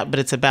title yet, but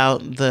it's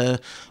about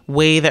the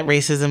way that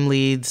racism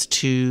leads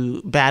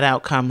to bad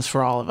outcomes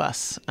for all of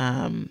us,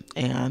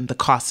 and the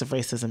costs of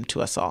racism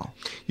to us all.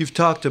 You've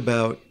talked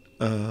about,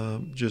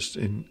 just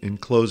in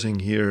closing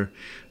here,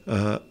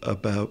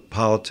 about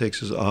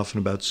politics is often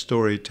about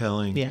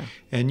storytelling. Yeah.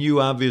 And you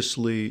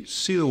obviously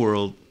see the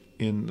world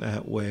in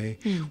that way.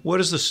 What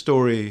is the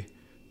story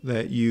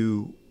that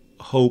you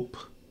hope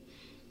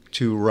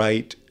to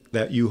write,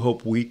 that you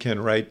hope we can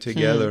write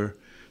together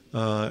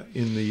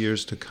in the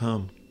years to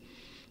come?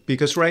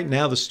 Because right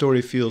now the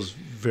story feels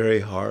very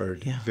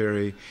hard,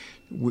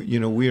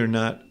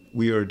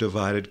 we are a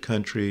divided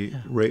country.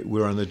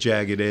 We're on the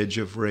jagged edge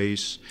of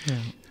race,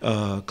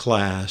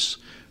 class,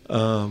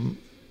 and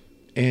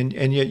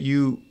yet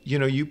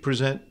you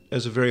present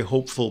as a very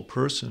hopeful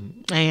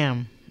person. I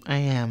am.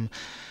 I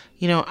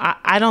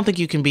don't think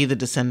you can be the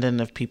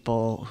descendant of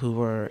people who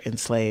were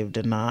enslaved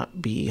and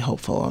not be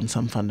hopeful on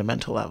some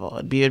fundamental level.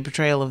 It'd be a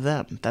betrayal of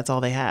them. That's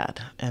all they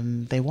had,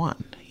 and they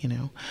won.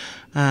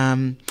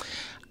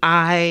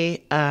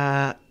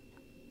 I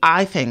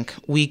think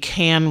we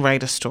can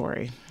write a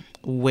story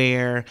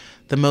where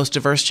the most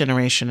diverse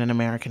generation in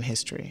American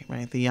history,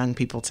 right, the young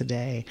people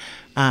today,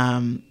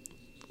 reignite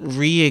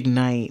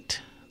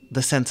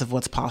the sense of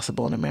what's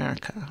possible in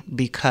America,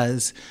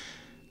 because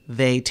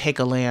they take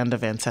a land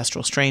of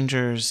ancestral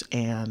strangers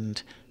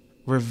and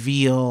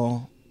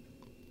reveal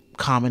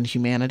common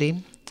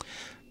humanity,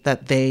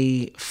 that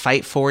they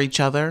fight for each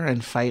other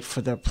and fight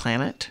for their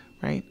planet,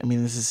 right? I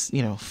mean, this is,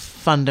 a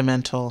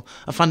fundamental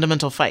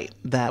fight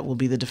that will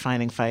be the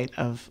defining fight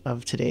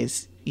of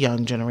today's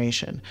young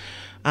generation.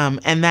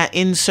 And that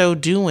in so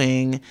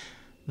doing,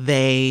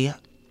 they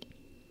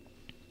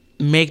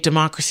make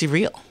democracy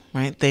real,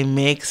 right? They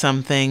make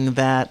something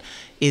that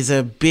is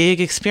a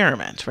big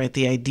experiment, right?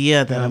 The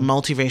idea that a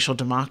multiracial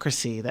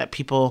democracy, that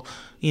people,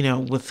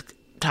 with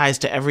ties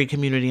to every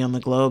community on the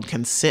globe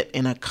can sit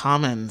in a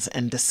commons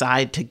and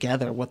decide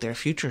together what their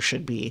future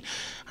should be.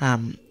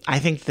 I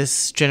think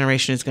this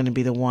generation is going to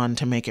be the one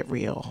to make it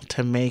real,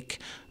 to make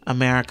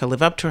America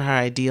live up to her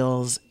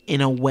ideals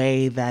in a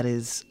way that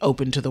is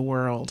open to the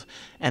world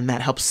and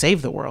that helps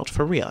save the world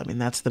for real. I mean,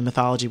 that's the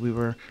mythology we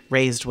were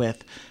raised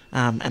with.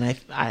 And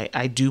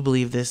I do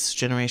believe this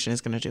generation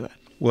is going to do it.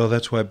 Well,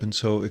 that's why I've been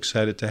so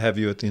excited to have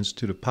you at the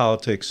Institute of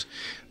Politics,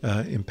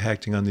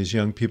 impacting on these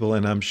young people.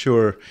 And I'm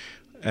sure,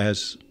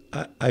 as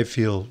I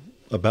feel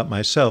about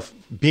myself,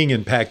 being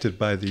impacted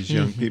by these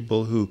young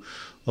people who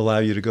allow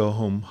you to go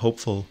home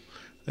hopeful,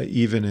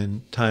 even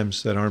in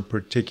times that aren't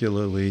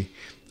particularly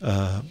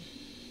hopeful.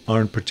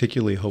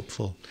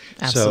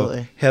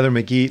 Absolutely. So, Heather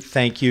McGhee,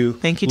 thank you.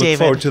 Thank you, David. Look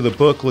forward to the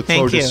book. Look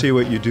forward to see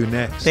what you do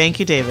next. Thank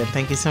you, David.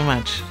 Thank you so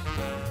much.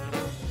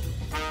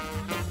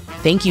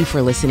 Thank you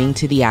for listening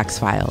to The Axe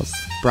Files,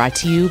 brought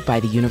to you by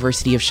the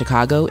University of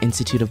Chicago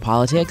Institute of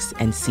Politics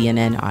and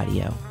CNN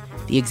Audio.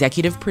 The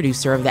executive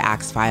producer of The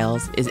Axe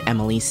Files is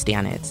Emily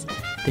Stanitz.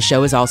 The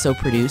show is also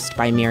produced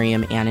by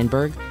Miriam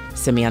Annenberg,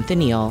 Samantha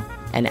Neal,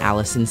 and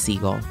Allison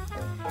Siegel.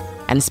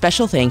 And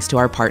special thanks to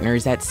our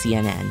partners at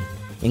CNN,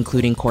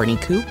 including Courtney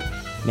Koop,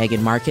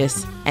 Megan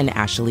Marcus, and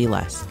Ashley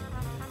Lusk.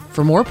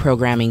 For more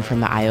programming from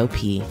the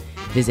IOP,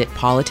 visit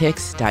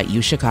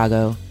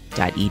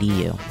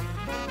politics.uchicago.edu.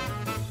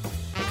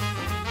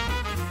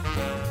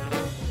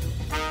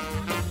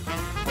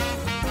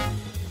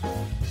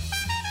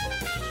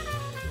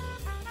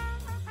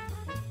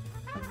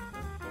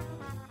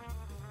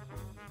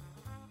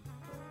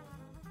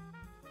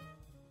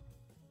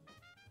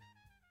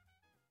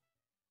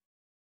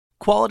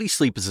 Quality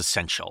sleep is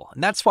essential,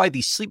 and that's why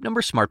the Sleep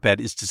Number Smart Bed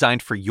is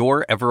designed for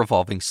your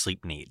ever-evolving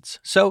sleep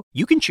needs. So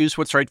you can choose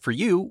what's right for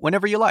you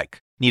whenever you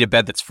like. Need a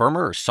bed that's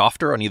firmer or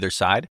softer on either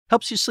side?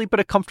 Helps you sleep at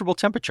a comfortable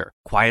temperature,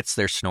 quiets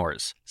their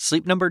snores.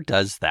 Sleep Number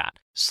does that.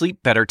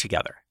 Sleep better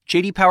together.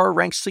 J.D. Power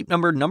ranks Sleep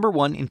Number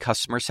 #1 in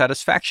customer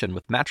satisfaction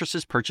with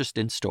mattresses purchased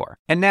in-store.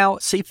 And now,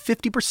 save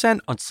 50%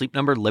 on Sleep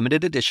Number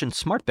limited edition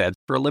smart beds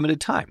for a limited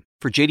time.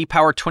 For J.D.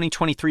 Power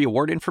 2023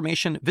 award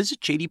information,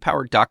 visit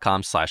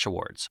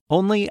jdpower.com/awards.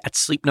 Only at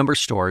Sleep Number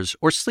stores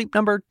or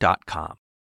sleepnumber.com.